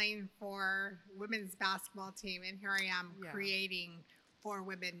be playing for women's basketball team, and here I am creating for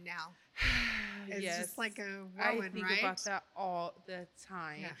women now? It's Yes. just like a I whirlwind, think right? about that all the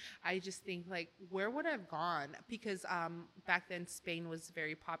time. Yeah. I just think like, where would I have gone? Because back then Spain was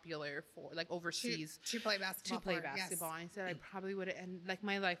very popular for like overseas To play basketball. to play for, yes. basketball. I said I probably would have, and like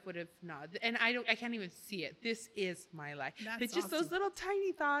my life would have not. And I can't even see it. This is my life. That's It's just those awesome. little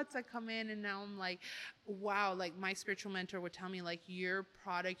tiny thoughts that come in, and now I'm like, wow. Like my spiritual mentor would tell me, like your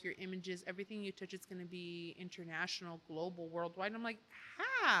product, your images, everything you touch is going to be international, global, worldwide. And I'm like,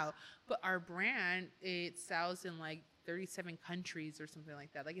 how? But our brand, it sells in like 37 countries or something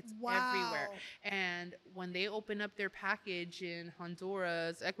like that. Like it's everywhere. Wow. And when they open up their package in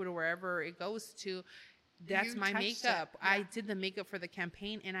Honduras, Ecuador, wherever it goes to, that's You my touched makeup. it. I Yeah. did the makeup for the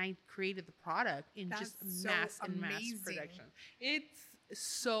campaign, and I created the product in just That's so mass amazing. production. It's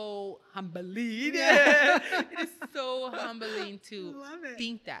so humbling. Yeah. It is so humbling to Love it.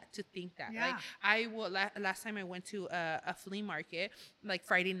 think that. Like Yeah. I will. Last time I went to a flea market, like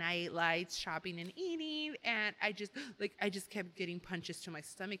Friday night lights, shopping and eating, and I just kept getting punches to my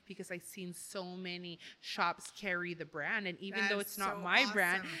stomach because I seen so many shops carry the brand, and even though That's it's not so my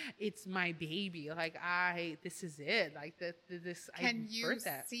brand, awesome. it's my baby. Like this is it. Like this. Can I you birthed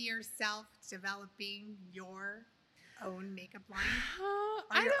that. see yourself developing your own makeup line or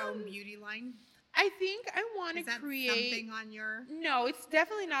I your don't. own beauty line? I think I want Is to that create. something on your? No, it's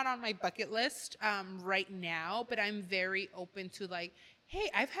definitely not on my bucket list right now, but I'm very open to like, hey,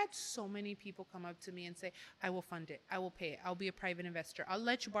 I've had so many people come up to me and say, I will fund it. I will pay it. I'll be a private investor. I'll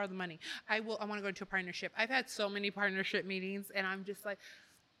let you borrow the money. I want to go into a partnership. I've had so many partnership meetings, and I'm just like,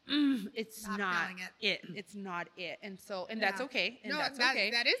 it's Not not feeling it. It's not it. And that's Yeah. okay. And No, that's that,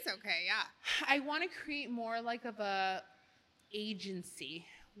 okay. that is okay. Yeah. I want to create more like of a agency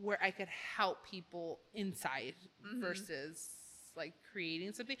where I could help people inside versus like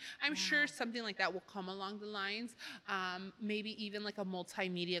creating something. I'm sure something like that will come along the lines. Maybe even like a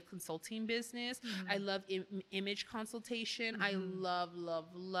multimedia consulting business. I love image consultation. I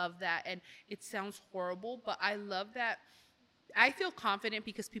love that. And it sounds horrible, but I love that. I feel confident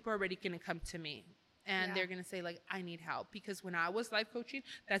because people are already going to come to me. And Yeah. they're gonna say like, I need help, because when I was life coaching,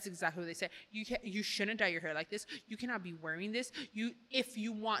 that's exactly what they said. You shouldn't dye your hair like this. You cannot be wearing this. If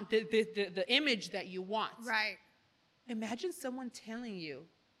you want the image that you want. Right. Imagine someone telling you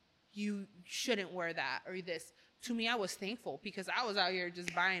you shouldn't wear that or this. To me, I was thankful because I was out here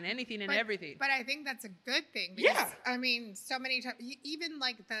just buying anything and everything. But I think that's a good thing. Because, Yeah. I mean, so many times, even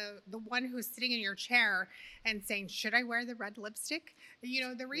like the one who's sitting in your chair and saying, "Should I wear the red lipstick?" You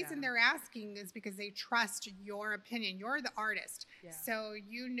know, the reason Yeah. they're asking is because they trust your opinion. You're the artist, Yeah. so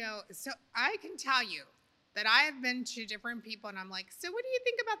you know. So I can tell you that I have been to different people, and I'm like, "So what do you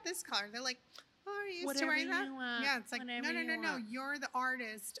think about this color?" They're like, "Oh, are you used Whatever to wearing that?" you want, Yeah, it's like, whatever you no. want. You're the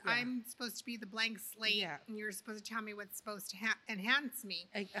artist. Yeah. I'm supposed to be the blank slate, Yeah. and you're supposed to tell me what's supposed to enhance me.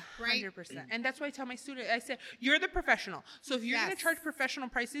 Like, Right? 100%. And that's why I tell my student, I said, you're the professional. So if you're going Yes. to charge professional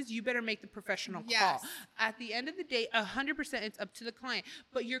prices, you better make the professional Yes. call. At the end of the day, 100% it's up to the client.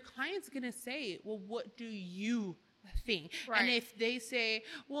 But your client's going to say, well, what do you think? Right. And if they say,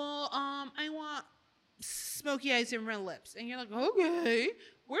 well, I want smoky eyes and red lips. And you're like, okay,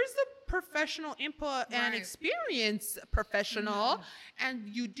 where's the professional input and Right. experience professional? And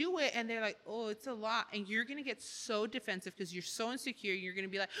you do it, and they're like, oh, it's a lot. And you're going to get so defensive because you're so insecure. You're going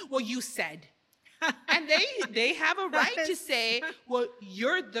to be like, well, you said. And they have a right to say, well,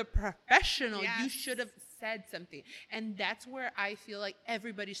 you're the professional. You Yes. should have said something. And that's where I feel like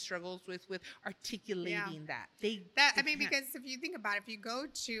everybody struggles with articulating that. They I mean, can't. because if you think about it, if you go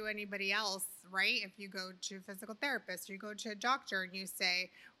to anybody else, right? If you go to a physical therapist, you go to a doctor and you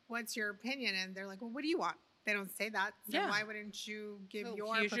say, "What's your opinion?" And they're like, "Well, what do you want?" They don't say that. So Yeah. why wouldn't you give Oh,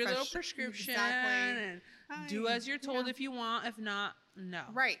 your here's your little profession- prescription Exactly. and do as you're told Yeah. if you want. If not, no.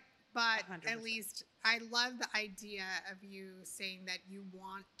 Right. But 100%. at least I love the idea of you saying that you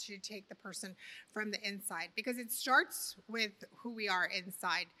want to take the person from the inside, because it starts with who we are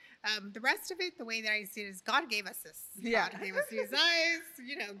inside. The rest of it, the way that I see it, is God gave us this. Yeah. God gave us these eyes,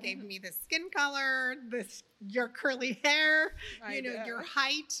 gave me the skin color, your curly hair, I know. your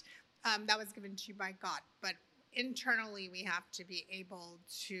height. That was given to you by God. But internally, we have to be able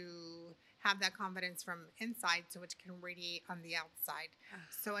to have that confidence from inside so it can radiate on the outside.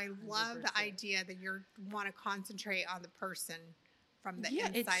 So I love the 100%. idea that you want to concentrate on the person from the Yeah,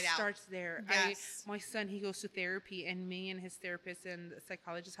 inside it out. starts there. Yes. My son, he goes to therapy, and me and his therapist and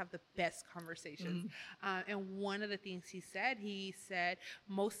psychologist have the best conversations. And one of the things he said,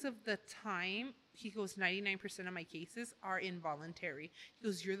 most of the time, he goes, 99% of my cases are involuntary. He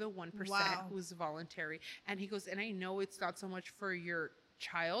goes, you're the 1% Wow. who's voluntary. And he goes, and I know it's not so much for your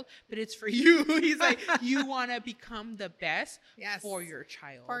child, but it's for you. He's like, you want to become the best for your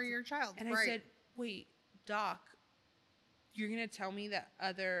child. For your child. And I said, wait, doc, you're going to tell me that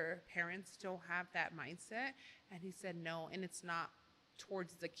other parents don't have that mindset? And he said, no, and it's not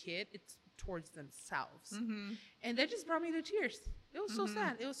towards the kid, it's towards themselves. And that just brought me to tears. It was so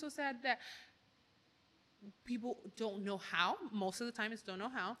sad. It was so sad that people don't know how. Most of the time it's don't know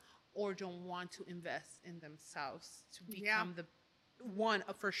how, or don't want to invest in themselves to become the one,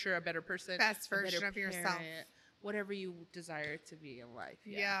 for sure, a better person, best version of yourself, whatever you desire to be in life.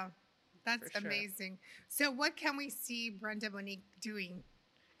 That's amazing. So what can we see Brenda Monique doing?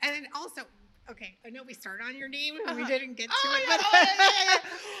 And then also, okay, I know we started on your name and we didn't get to it,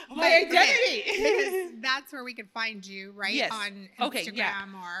 but my identity. That's where we can find you, right? Yes. On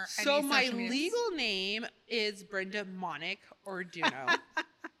Instagram or so any my social media. legal name is Brenda Monique Orduno.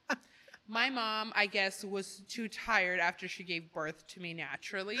 My mom, I guess, was too tired after she gave birth to me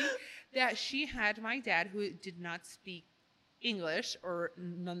naturally that she had my dad, who did not speak English or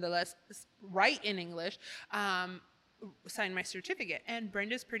nonetheless write in English, sign my certificate. And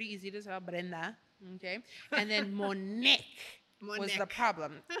Brenda's pretty easy to spell, Brenda, okay? And then Monique was the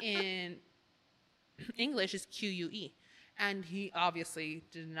problem. In English is Q-U-E. And he obviously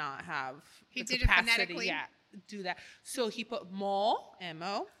did not have the capacity do that. So he put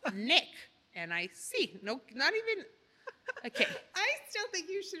M-O, Nick, N-I-C. No, not even, okay. I still think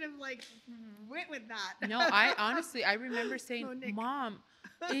you should have, like, went with that. No, I remember saying, Mom,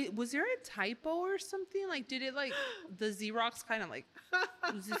 was there a typo or something? Like, did it, like, the Xerox kind of, like,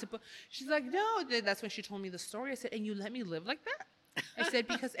 she's like, no. That's when she told me the story. I said, and you let me live like that? I said,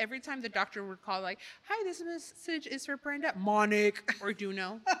 because every time the doctor would call, like, hi, this message is for Brenda. Monique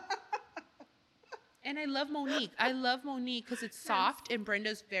Orduno. And I love Monique. I love Monique because it's soft, and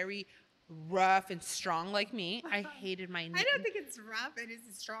Brenda's very rough and strong like me. I hated my name. I don't think it's rough. It is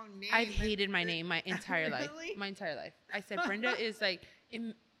a strong name. I've hated my name my entire life. Really? My entire life. I said, Brenda is like,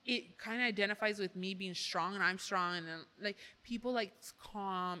 it kind of identifies with me being strong, and I'm strong, and then, like, people like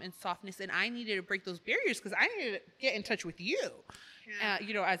calm and softness, and I needed to break those barriers because I needed to get in touch with you,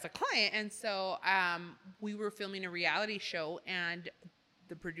 as a client. And so we were filming a reality show, and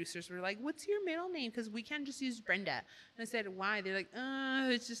the producers were like, what's your middle name? Because we can't just use Brenda. And I said, why? They're like,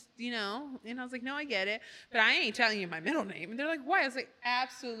 it's just, And I was like, no, I get it. But I ain't telling you my middle name. And they're like, why? I was like,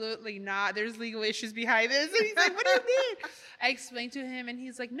 absolutely not. There's legal issues behind this. And he's like, what do you mean? I explained to him, and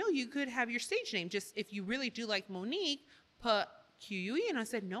he's like, no, you could have your stage name. Just if you really do like Monique, put Q-U-E. And I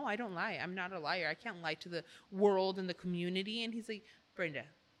said, no, I don't lie. I'm not a liar. I can't lie to the world and the community. And he's like, Brenda,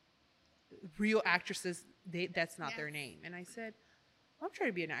 real actresses, that's not their name. And I said, I'm trying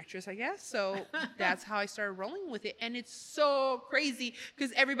to be an actress, I guess. So that's how I started rolling with it. And it's so crazy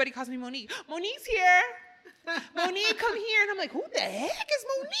because everybody calls me Monique. Monique's here. Monique, come here. And I'm like, who the heck is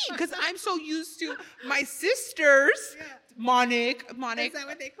Monique? Because I'm so used to my sisters. Monique. Is that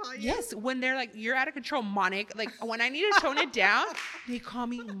what they call you? Yes. When they're like, you're out of control, Monique. Like, when I need to tone it down, they call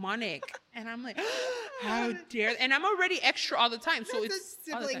me Monique. And I'm like, how dare. And I'm already extra all the time. So That's it's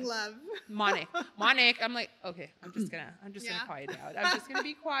a sibling love. Monique. I'm like, okay, I'm just gonna quiet out. I'm just gonna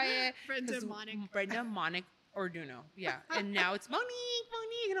be quiet. Brenda Monique Orduno. Yeah. And now it's Monique.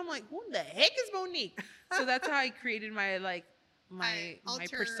 And I'm like, who the heck is Monique? So that's how I created my my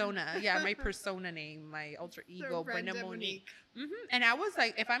persona. Yeah, my persona name, my alter ego, Brenda Monique. And I was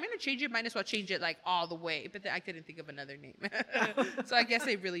like, if I'm going to change it, might as well change it like all the way. But then I couldn't think of another name. So I guess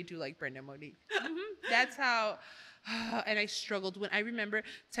I really do like Brenda Monique. That's how, and I struggled when I remember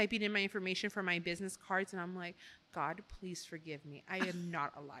typing in my information for my business cards, and I'm like, God, please forgive me. I am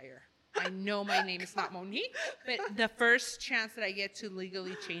not a liar. I know my name is not Monique, but the first chance that I get to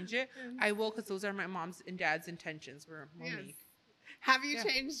legally change it, I will, because those are my mom's and dad's intentions were Monique. Yes. Have you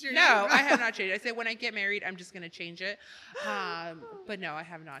changed your name? No, I have not changed it. I said when I get married, I'm just going to change it. But no, I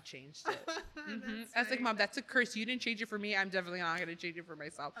have not changed it. I was like, Mom, that's a curse. You didn't change it for me. I'm definitely not going to change it for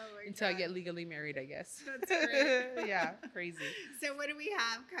myself until I get legally married, I guess. That's great. Yeah, crazy. So what do we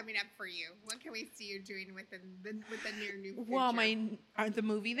have coming up for you? What can we see you doing with the near new future? Well, the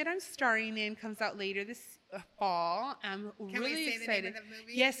movie that I'm starring in comes out later this fall. I'm really excited. The name of the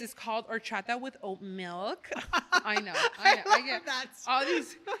movie? Yes, it's called Horchata with Oat Milk. I know. I get all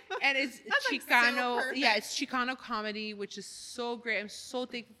these, and it's Chicano. Like so it's Chicano comedy, which is so great. I'm so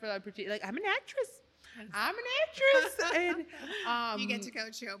thankful for that opportunity. Like, I'm an actress. And you get to go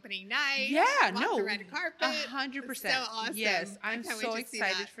to opening night. Yeah, walk the red carpet. 100%. So awesome. Yes, I'm so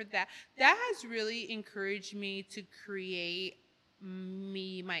excited for that. That has really encouraged me to create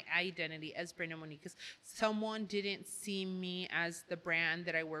my identity as Brenda Monique, because someone didn't see me as the brand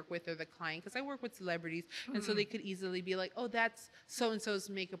that I work with or the client, because I work with celebrities, and so they could easily be like, oh, that's so and so's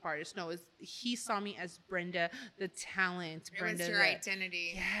makeup artist. No, he saw me as Brenda, the talent. Brenda, it was your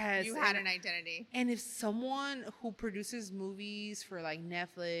identity. Yes, you had an identity. And if someone who produces movies for like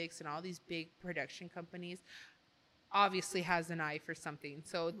Netflix and all these big production companies obviously has an eye for something,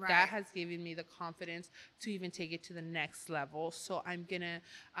 so that has given me the confidence to even take it to the next level. So I'm gonna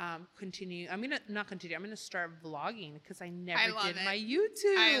continue. I'm gonna start vlogging, because I never did my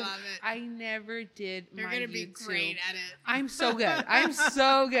YouTube. I love it. I never did You're my gonna YouTube. be great at it. I'm so good. I'm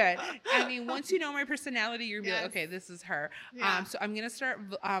so good. I mean, once you know my personality, you're gonna be like, okay, this is her. Yeah. So I'm gonna start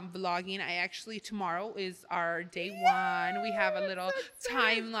vlogging. I actually, tomorrow is our day one. We have a little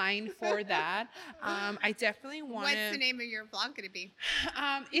timeline for that. I definitely want to. What's the name of your vlog going to be?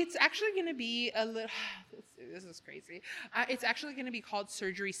 It's actually going to be a little. This is crazy. It's actually going to be called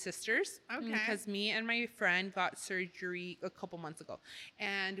Surgery Sisters. Okay. Because me and my friend got surgery a couple months ago.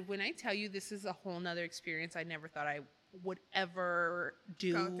 And when I tell you this is a whole nother experience I never thought I would ever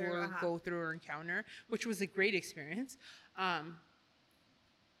go through or encounter, which was a great experience.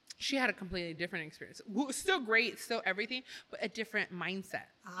 She had a completely different experience. Still great, still everything, but a different mindset.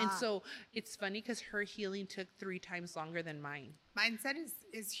 And so it's funny because her healing took 3 times longer than mine. Mindset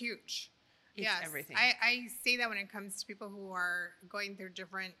is huge. It's everything. I say that when it comes to people who are going through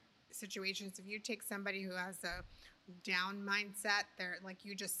different situations. If you take somebody who has a down mindset, they're, like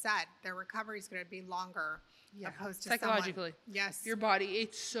you just said, their recovery is going to be longer. Opposed to psychologically. Someone. Yes. Your body,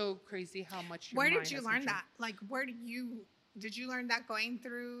 it's so crazy how much your Where mind did you has learn control. that? Like, did you learn that going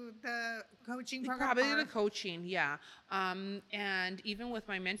through the coaching program? Probably the coaching, yeah. And even with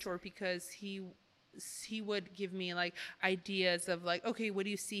my mentor, because he would give me like ideas of like, okay, what do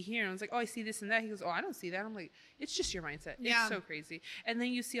you see here? And I was like, oh, I see this and that. He goes, oh, I don't see that. I'm like, it's just your mindset. Yeah. It's so crazy. And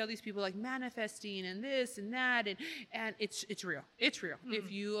then you see all these people like manifesting and this and that, and it's real. It's real.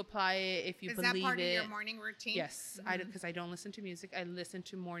 If you apply it, if you believe it. Is that part of your morning routine? Yes, because I don't listen to music. I listen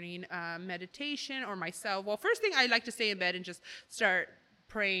to morning meditation or myself. Well, first thing, I like to stay in bed and just start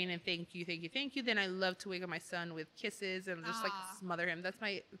praying and thank you. Then I love to wake up my son with kisses and just like smother him.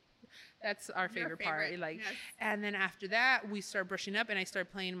 That's our favorite part. Like, yes. And then after that, we start brushing up, and I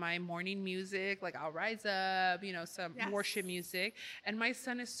start playing my morning music. Like, I'll rise up, some worship music. And my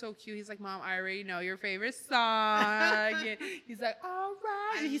son is so cute. He's like, Mom, I already know your favorite song. And he's like, all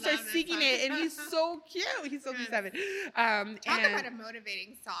right. And he starts singing it, and he's so cute. He's only 7. Talk about a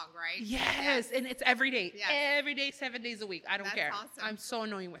motivating song, right? Yes, and it's every day. Yes. Every day, 7 days a week. I don't care. Awesome. I'm so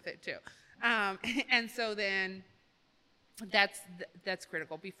annoying with it too. And so then that's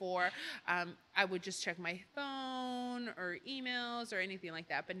critical. Before I would just check my phone or emails or anything like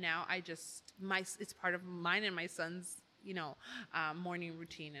that, but now it's part of mine and my son's morning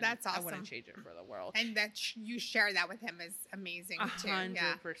routine, and that's awesome. I wouldn't change it for the world. And that you share that with him is amazing too.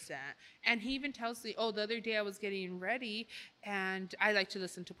 100%. And he even tells me, the other day I was getting ready and I like to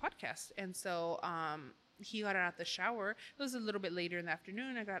listen to podcasts, and so he got out of the shower. It was a little bit later in the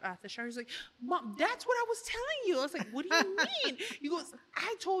afternoon. I got out of the shower. He's like, Mom, that's what I was telling you. I was like, what do you mean? He goes,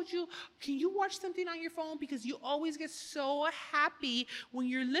 I told you, can you watch something on your phone? Because you always get so happy when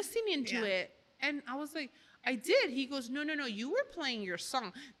you're listening to it. And I was like, I did. He goes, no, you were playing your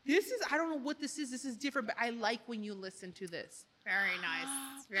song. I don't know what this is. This is different, but I like when you listen to this. Very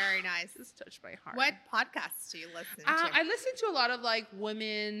nice. Very nice. This touched my heart. What podcasts do you listen to? I listen to a lot of like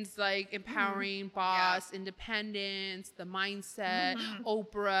women's, like empowering boss, independence, the mindset,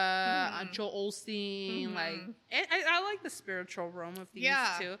 Oprah, Joel Osteen, and I like the spiritual realm of these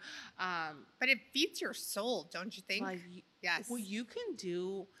too. But it feeds your soul, don't you think? Yes. What you can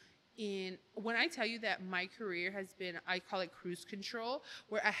do when I tell you that my career has been, I call it cruise control,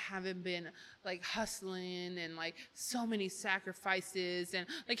 where I haven't been like hustling and like so many sacrifices and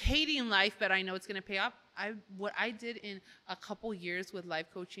like hating life, but I know it's going to pay off. What I did in a couple years with life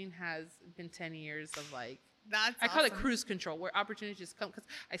coaching has been 10 years of like, I call it cruise control, where opportunities come because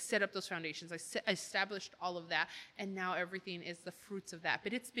I set up those foundations. I established all of that, and now everything is the fruits of that.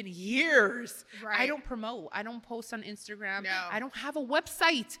 But it's been years. Right. I don't promote. I don't post on Instagram. No. I don't have a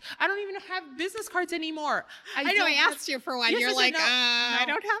website. I don't even have business cards anymore. I know. I asked you for one. You're like, I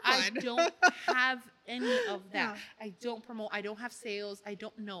don't have one. I don't have any of that. No. I don't promote. I don't have sales. I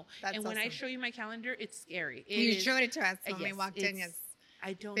don't know. And when I show you my calendar, it's scary. You showed it to us when we walked in. Yes.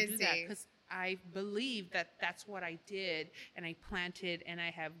 I don't do that because I believe that that's what I did, and I planted, and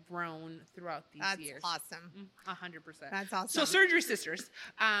I have grown throughout these years. That's awesome. 100%. That's awesome. So Surgery Sisters,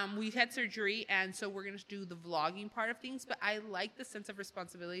 we had surgery, and so we're going to do the vlogging part of things, but I like the sense of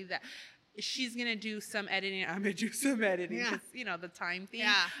responsibility that she's gonna do some editing. I'm gonna do some editing. Yeah. 'Cause, you know, the time thing.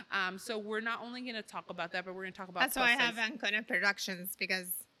 Yeah. So we're not only gonna talk about that, but we're gonna talk about. That's why I plus have size. Ancona Productions, because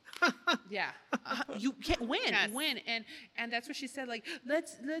Yeah, you can't win, Yes. win, and that's what she said. Like,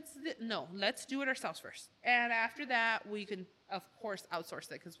 let's do it ourselves first, and after that we can, of course, outsource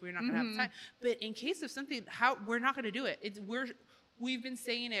it because we're not gonna have time. But in case of something, we're not gonna do it. We've been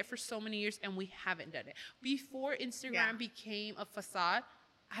saying it for so many years, and we haven't done it. Before Instagram Yeah. became a facade,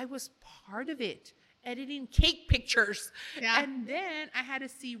 I was part of it, editing cake pictures. Yeah. And then I had to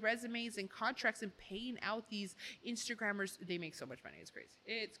see resumes and contracts and paying out these Instagrammers. They make so much money. It's crazy.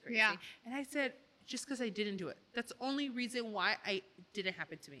 It's crazy. Yeah. And I said, just because I didn't do it. That's the only reason why it didn't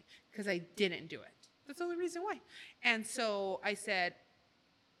happen to me, because I didn't do it. That's the only reason why. And so I said,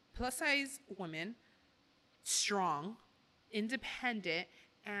 plus size women, strong, independent,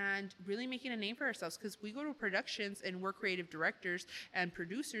 and really making a name for ourselves, because we go to productions and we're creative directors and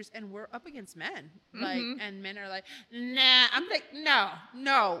producers and we're up against men. Like, and men are like, nah. I'm like,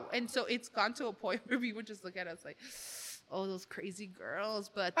 no. And so it's gone to a point where people just look at us like, oh, those crazy girls.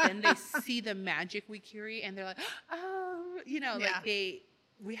 But then they see the magic we carry and they're like, oh, you know, Yeah. like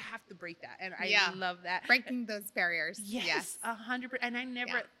we have to break that. And I Yeah. love that. breaking those barriers. Yes, 100%. And I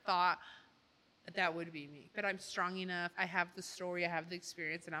never Yeah. thought that would be me, but I'm strong enough. I have the story, I have the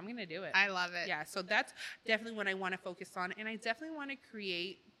experience, and I'm gonna do it. I love it. Yeah, so that's definitely what I want to focus on, and I definitely want to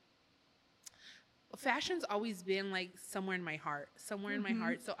create. Fashion's always been like somewhere in my heart, So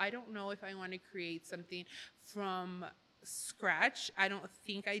I don't know if I want to create something from scratch. I don't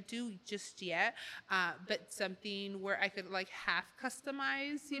think I do just yet, but something where I could like half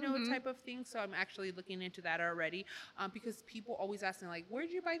customize, you know, type of thing. So I'm actually looking into that already, because people always ask me like,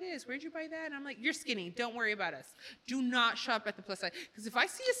 where'd you buy this? Where'd you buy that? And I'm like, you're skinny. Don't worry about us. Do not shop at the plus size. Because if I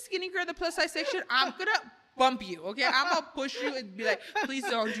see a skinny girl at the plus size section, I'm going to bump you, okay? I'm going to push you and be like, please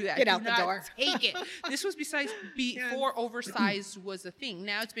don't do that. Get Do out the not door. Take it. This was before oversized was a thing.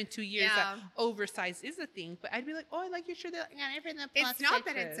 Now it's been 2 years that oversized is a thing. But I'd be like, oh, I like your shirt. They're like, yeah, everything in the plus It's not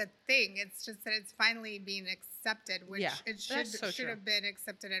that section. it's a thing. It's just that it's finally being accepted, which Yeah, it that's so should true. have been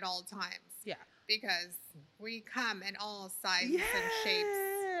accepted at all times. Yeah. Because we come in all sizes and shapes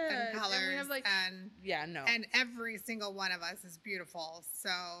and Yes. colors, And we have, like, Yeah, no. and every single one of us is beautiful. So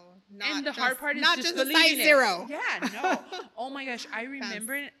not And the just, hard part is not just just a believing size it. zero. Yeah, no. Oh my gosh, I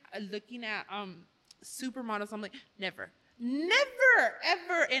remember looking at supermodels. I'm like, never,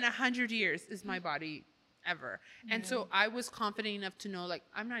 ever in 100 years is my body ever. And so I was confident enough to know, like,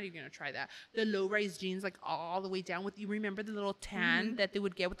 I'm not even gonna try that. The low-rise jeans, like all the way down with, you remember the little tan that they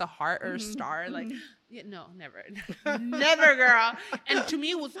would get with a heart or a star? Like, yeah, no, never, never, girl. And to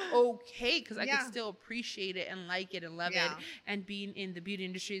me, it was okay because I could still appreciate it and like it and love it. And being in the beauty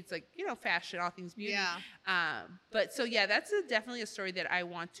industry, it's like, you know, fashion, all things beauty. Yeah. But so yeah, that's definitely a story that I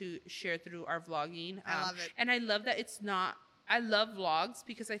want to share through our vlogging. I love it. And I love that it's not. I love vlogs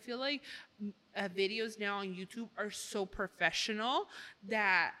because I feel like videos now on YouTube are so professional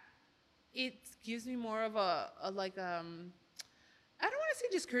that it gives me more of a like I don't want to say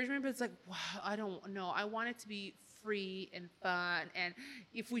discouragement, but it's like, wow, I don't know. I want it to be free and fun, and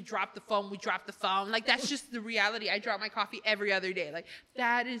if we drop the phone, we drop the phone. Like, that's just the reality. I drop my coffee every other day. Like,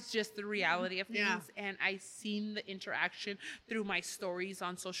 that is just the reality of things. Yeah. And I've seen the interaction through my stories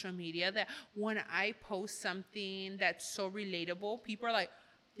on social media that when I post something that's so relatable, people are like,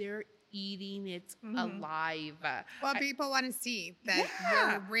 they're eating it alive. Well, people want to see that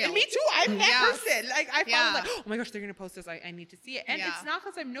you're real. And me too. I'm that Yes. person. Like, I Yeah. follow like, oh my gosh, they're gonna post this. I need to see it. And Yeah. it's not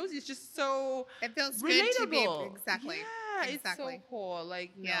because I'm nosy. It's just so It feels relatable. good to be exactly. Yeah, Exactly. it's so cool.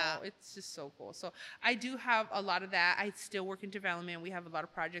 Like, no, Yeah. it's just so cool. So I do have a lot of that. I still work in development. We have a lot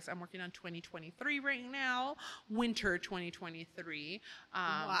of projects. I'm working on 2023 right now, winter 2023.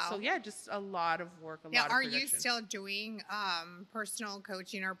 Wow. So yeah, just a lot of work. Now, lot of are you production. still doing personal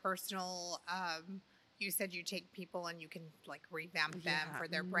coaching or personal? You said you take people and you can like revamp them Yeah, for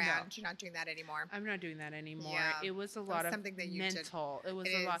their no. brand. You're not doing that anymore. I'm not doing that anymore. Yeah. It was a That lot was of something that you did. mental. It was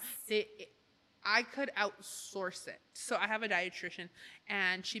It a lot. is. I could outsource it. So I have a dietitian,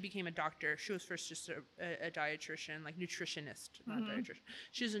 and she became a doctor. She was first just a dietitian, like nutritionist, not dietitian.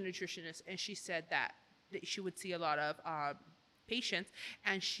 She was a nutritionist, and she said that she would see a lot of patients,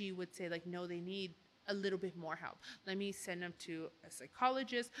 and she would say like, no, they need a little bit more help. Let me send them to a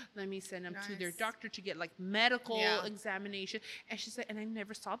psychologist. Let me send them to their Nice. doctor to get like medical Yeah. examination. And she said, and I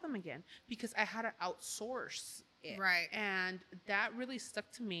never saw them again because I had to outsource it. Right. And that really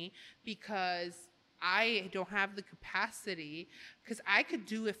stuck to me because I don't have the capacity, because I could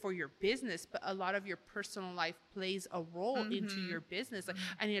do it for your business, but a lot of your personal life plays a role into your business. Like,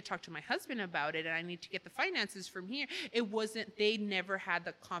 I need to talk to my husband about it, and I need to get the finances from here. They never had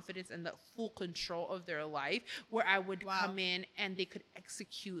the confidence and the full control of their life where I would come in and they could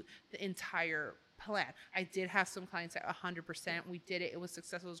execute the entire plan. I did have some clients at 100%. We did it. It was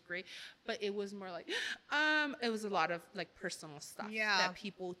successful. It was great. But it was more like, it was a lot of like personal stuff that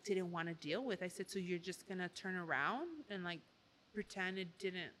people didn't want to deal with. I said, so you're just going to turn around and like pretend it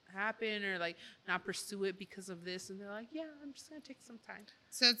didn't happen, or like not pursue it because of this? And they're like, yeah, I'm just going to take some time.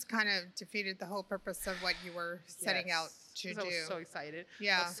 So it's kind of defeated the whole purpose of what you were setting out to do. I was so excited.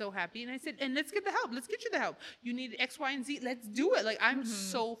 Yeah. I was so happy. And I said, and let's get the help. Let's get you the help. You need X, Y, and Z. Let's do it. Like, I'm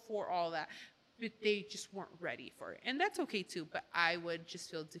so for all that. But they just weren't ready for it. And that's okay too. But I would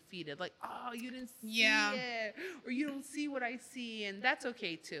just feel defeated. Like, oh, you didn't see it. Or you don't see what I see. And that's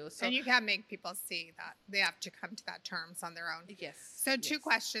okay too. So, and you can't make people see that. They have to come to that terms on their own. Yes. So 2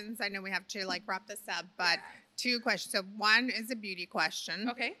 questions. I know we have to like wrap this up, but 2 questions. So one is a beauty question.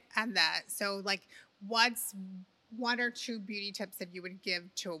 Okay. And so like, what's 1 or 2 beauty tips that you would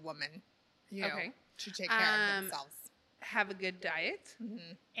give to a woman, you know, to take care of themselves? Have a good diet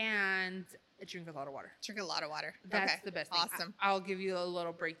and drink a lot of water. Drink a lot of water. That's the best thing. Awesome. I'll give you a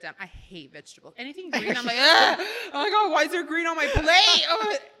little breakdown. I hate vegetables. Anything green, I'm like, oh my God, why is there green on my plate?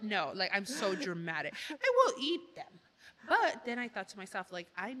 Oh. No, like I'm so dramatic. I will eat them. But then I thought to myself, like,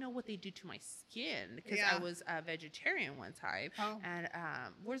 I know what they do to my skin, because I was a vegetarian one time. Oh. And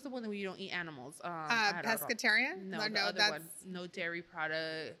where's the one where you don't eat animals? Pescatarian? No, the other one. No dairy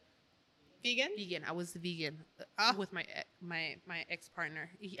product. Vegan. I was vegan with my ex-partner.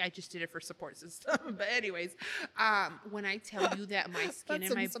 I just did it for support system. But anyways, when I tell you that my skin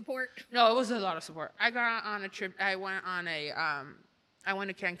and my support. No, it was a lot of support. I got on a trip. I went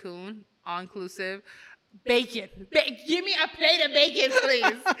to Cancun, all inclusive. Bacon. Give me a plate of bacon, please.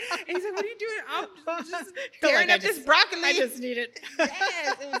 And he's like, what are you doing? I'm just tearing up this broccoli. I just need it.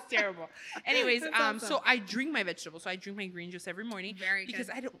 Yes, it was terrible. Anyways, awesome. So I drink my vegetables. So I drink my green juice every morning. Because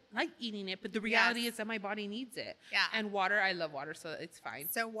I don't like eating it, but the reality is that my body needs it. Yeah. And water, I love water, so it's fine.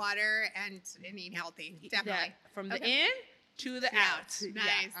 So water and eat healthy, definitely. From the in to the out.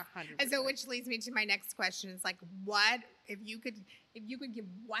 Nice. Yeah, 100%. And so, which leads me to my next question: is like, what if you could give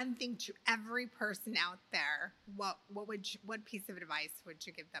one thing to every person out there? What piece of advice would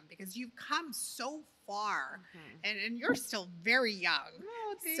you give them? Because you've come so far, and you're still very young.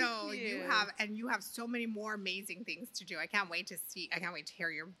 Oh, thank you. you have so many more amazing things to do. I can't wait to hear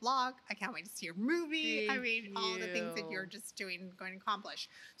your vlog. I can't wait to see your movie. All the things that you're just doing, going to accomplish.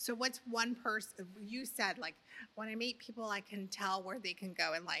 So what's one person, you said, like, when I meet people, I can tell where they can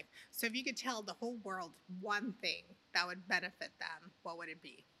go in life. So if you could tell the whole world one thing that would benefit them, what would it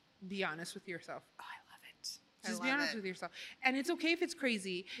be? Be honest with yourself. Oh, I love it. Just be honest with yourself. And it's okay if it's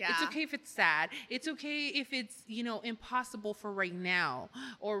crazy. Yeah. It's okay if it's sad. It's okay if it's, impossible for right now,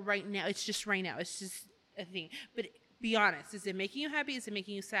 or right now. It's just right now. It's just a thing. But be honest. Is it making you happy? Is it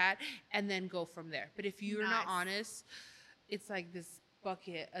making you sad? And then go from there. But if you're not honest, it's like this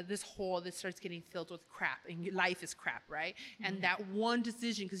bucket, this hole that starts getting filled with crap, and your life is crap, right? And that one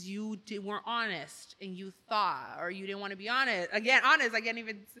decision, because you weren't honest, and you thought, or you didn't want to be honest. Again, honest, I can't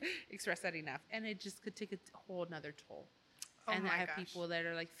even express that enough. And it just could take a whole nother toll. And I have people that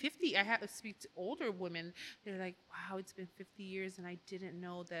are like 50. I have to speak to older women. They're like, wow, it's been 50 years, and I didn't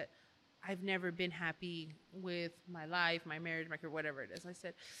know that I've never been happy with my life, my marriage, my career, whatever it is. I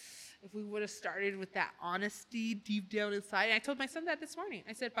said, if we would have started with that honesty deep down inside. And I told my son that this morning.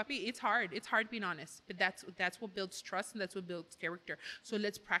 I said, Papi, it's hard. It's hard being honest. But that's what builds trust, and that's what builds character. So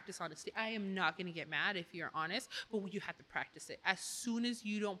let's practice honesty. I am not going to get mad if you're honest, but you have to practice it. As soon as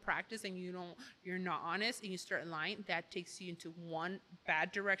you don't practice and you're not honest and you start lying, that takes you into one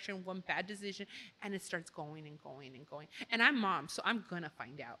bad direction, one bad decision, and it starts going and going and going. And I'm mom, so I'm going to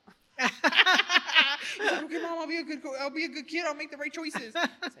find out. Okay, Mom, I'll be a good kid. I'll make the right choices. So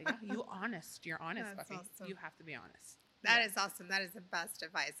yeah, you're honest. That's awesome. You have to be honest. That is awesome. That is the best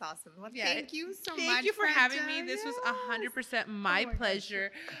advice. Awesome. Well, thank you so much. Thank you for having me. This was 100% my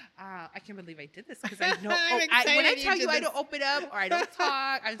pleasure. I can't believe I did this, because I know when I tell you I don't open up or I don't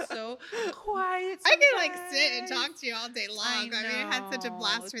talk, I'm so quiet. I can sit and talk to you all day long. I had such a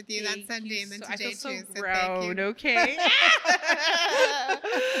blast with you that Sunday and then today too. So thank you. Okay.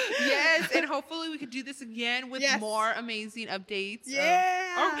 Yes, and hopefully we could do this again with more amazing updates. Yeah.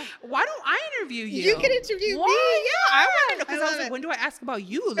 Yeah. Or why don't I interview you? You can interview me. Why? Yeah. I want to know, because I love was like, it. when do I ask about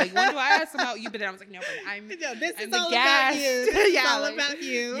you? Like, when do I ask about you? But then I was like, no, but I'm No, this I'm is the all guest. about you. This is Yeah, all like, about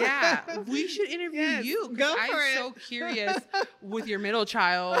you. yeah, we should interview Yes, you, go because for I'm it. so curious with your middle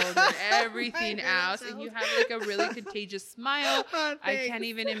child and everything middle else, and child. you have like a really contagious smile. Oh, I thanks. can't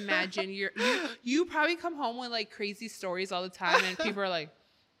even imagine. You probably come home with like crazy stories all the time, and people are like,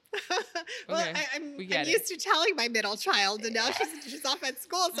 Well, Okay, I'm we get it. used to telling my middle child, and now she's off at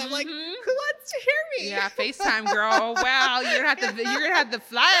school, so I'm like, who Mhm. wants to hear me? yeah, FaceTime, girl. Well, you're gonna have to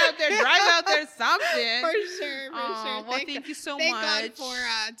fly out there, drive out there, something. For sure, for Aw, sure. well, thank you so thank much. God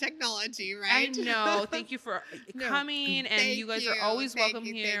for technology, I right? know. Thank you for No, coming, and thank you guys you, are always thank welcome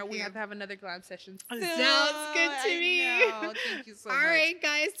you, here. thank We you. have to have another glam session soon. Sounds good to I me. know. Thank you so All much. right,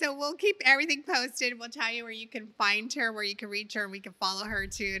 guys. So we'll keep everything posted. We'll tell you where you can find her, where you can reach her, and we can follow her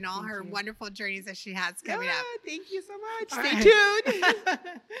too, and all Thank her you. wonderful journeys that she has coming Yeah, up. thank you so much. All Stay right.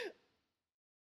 tuned.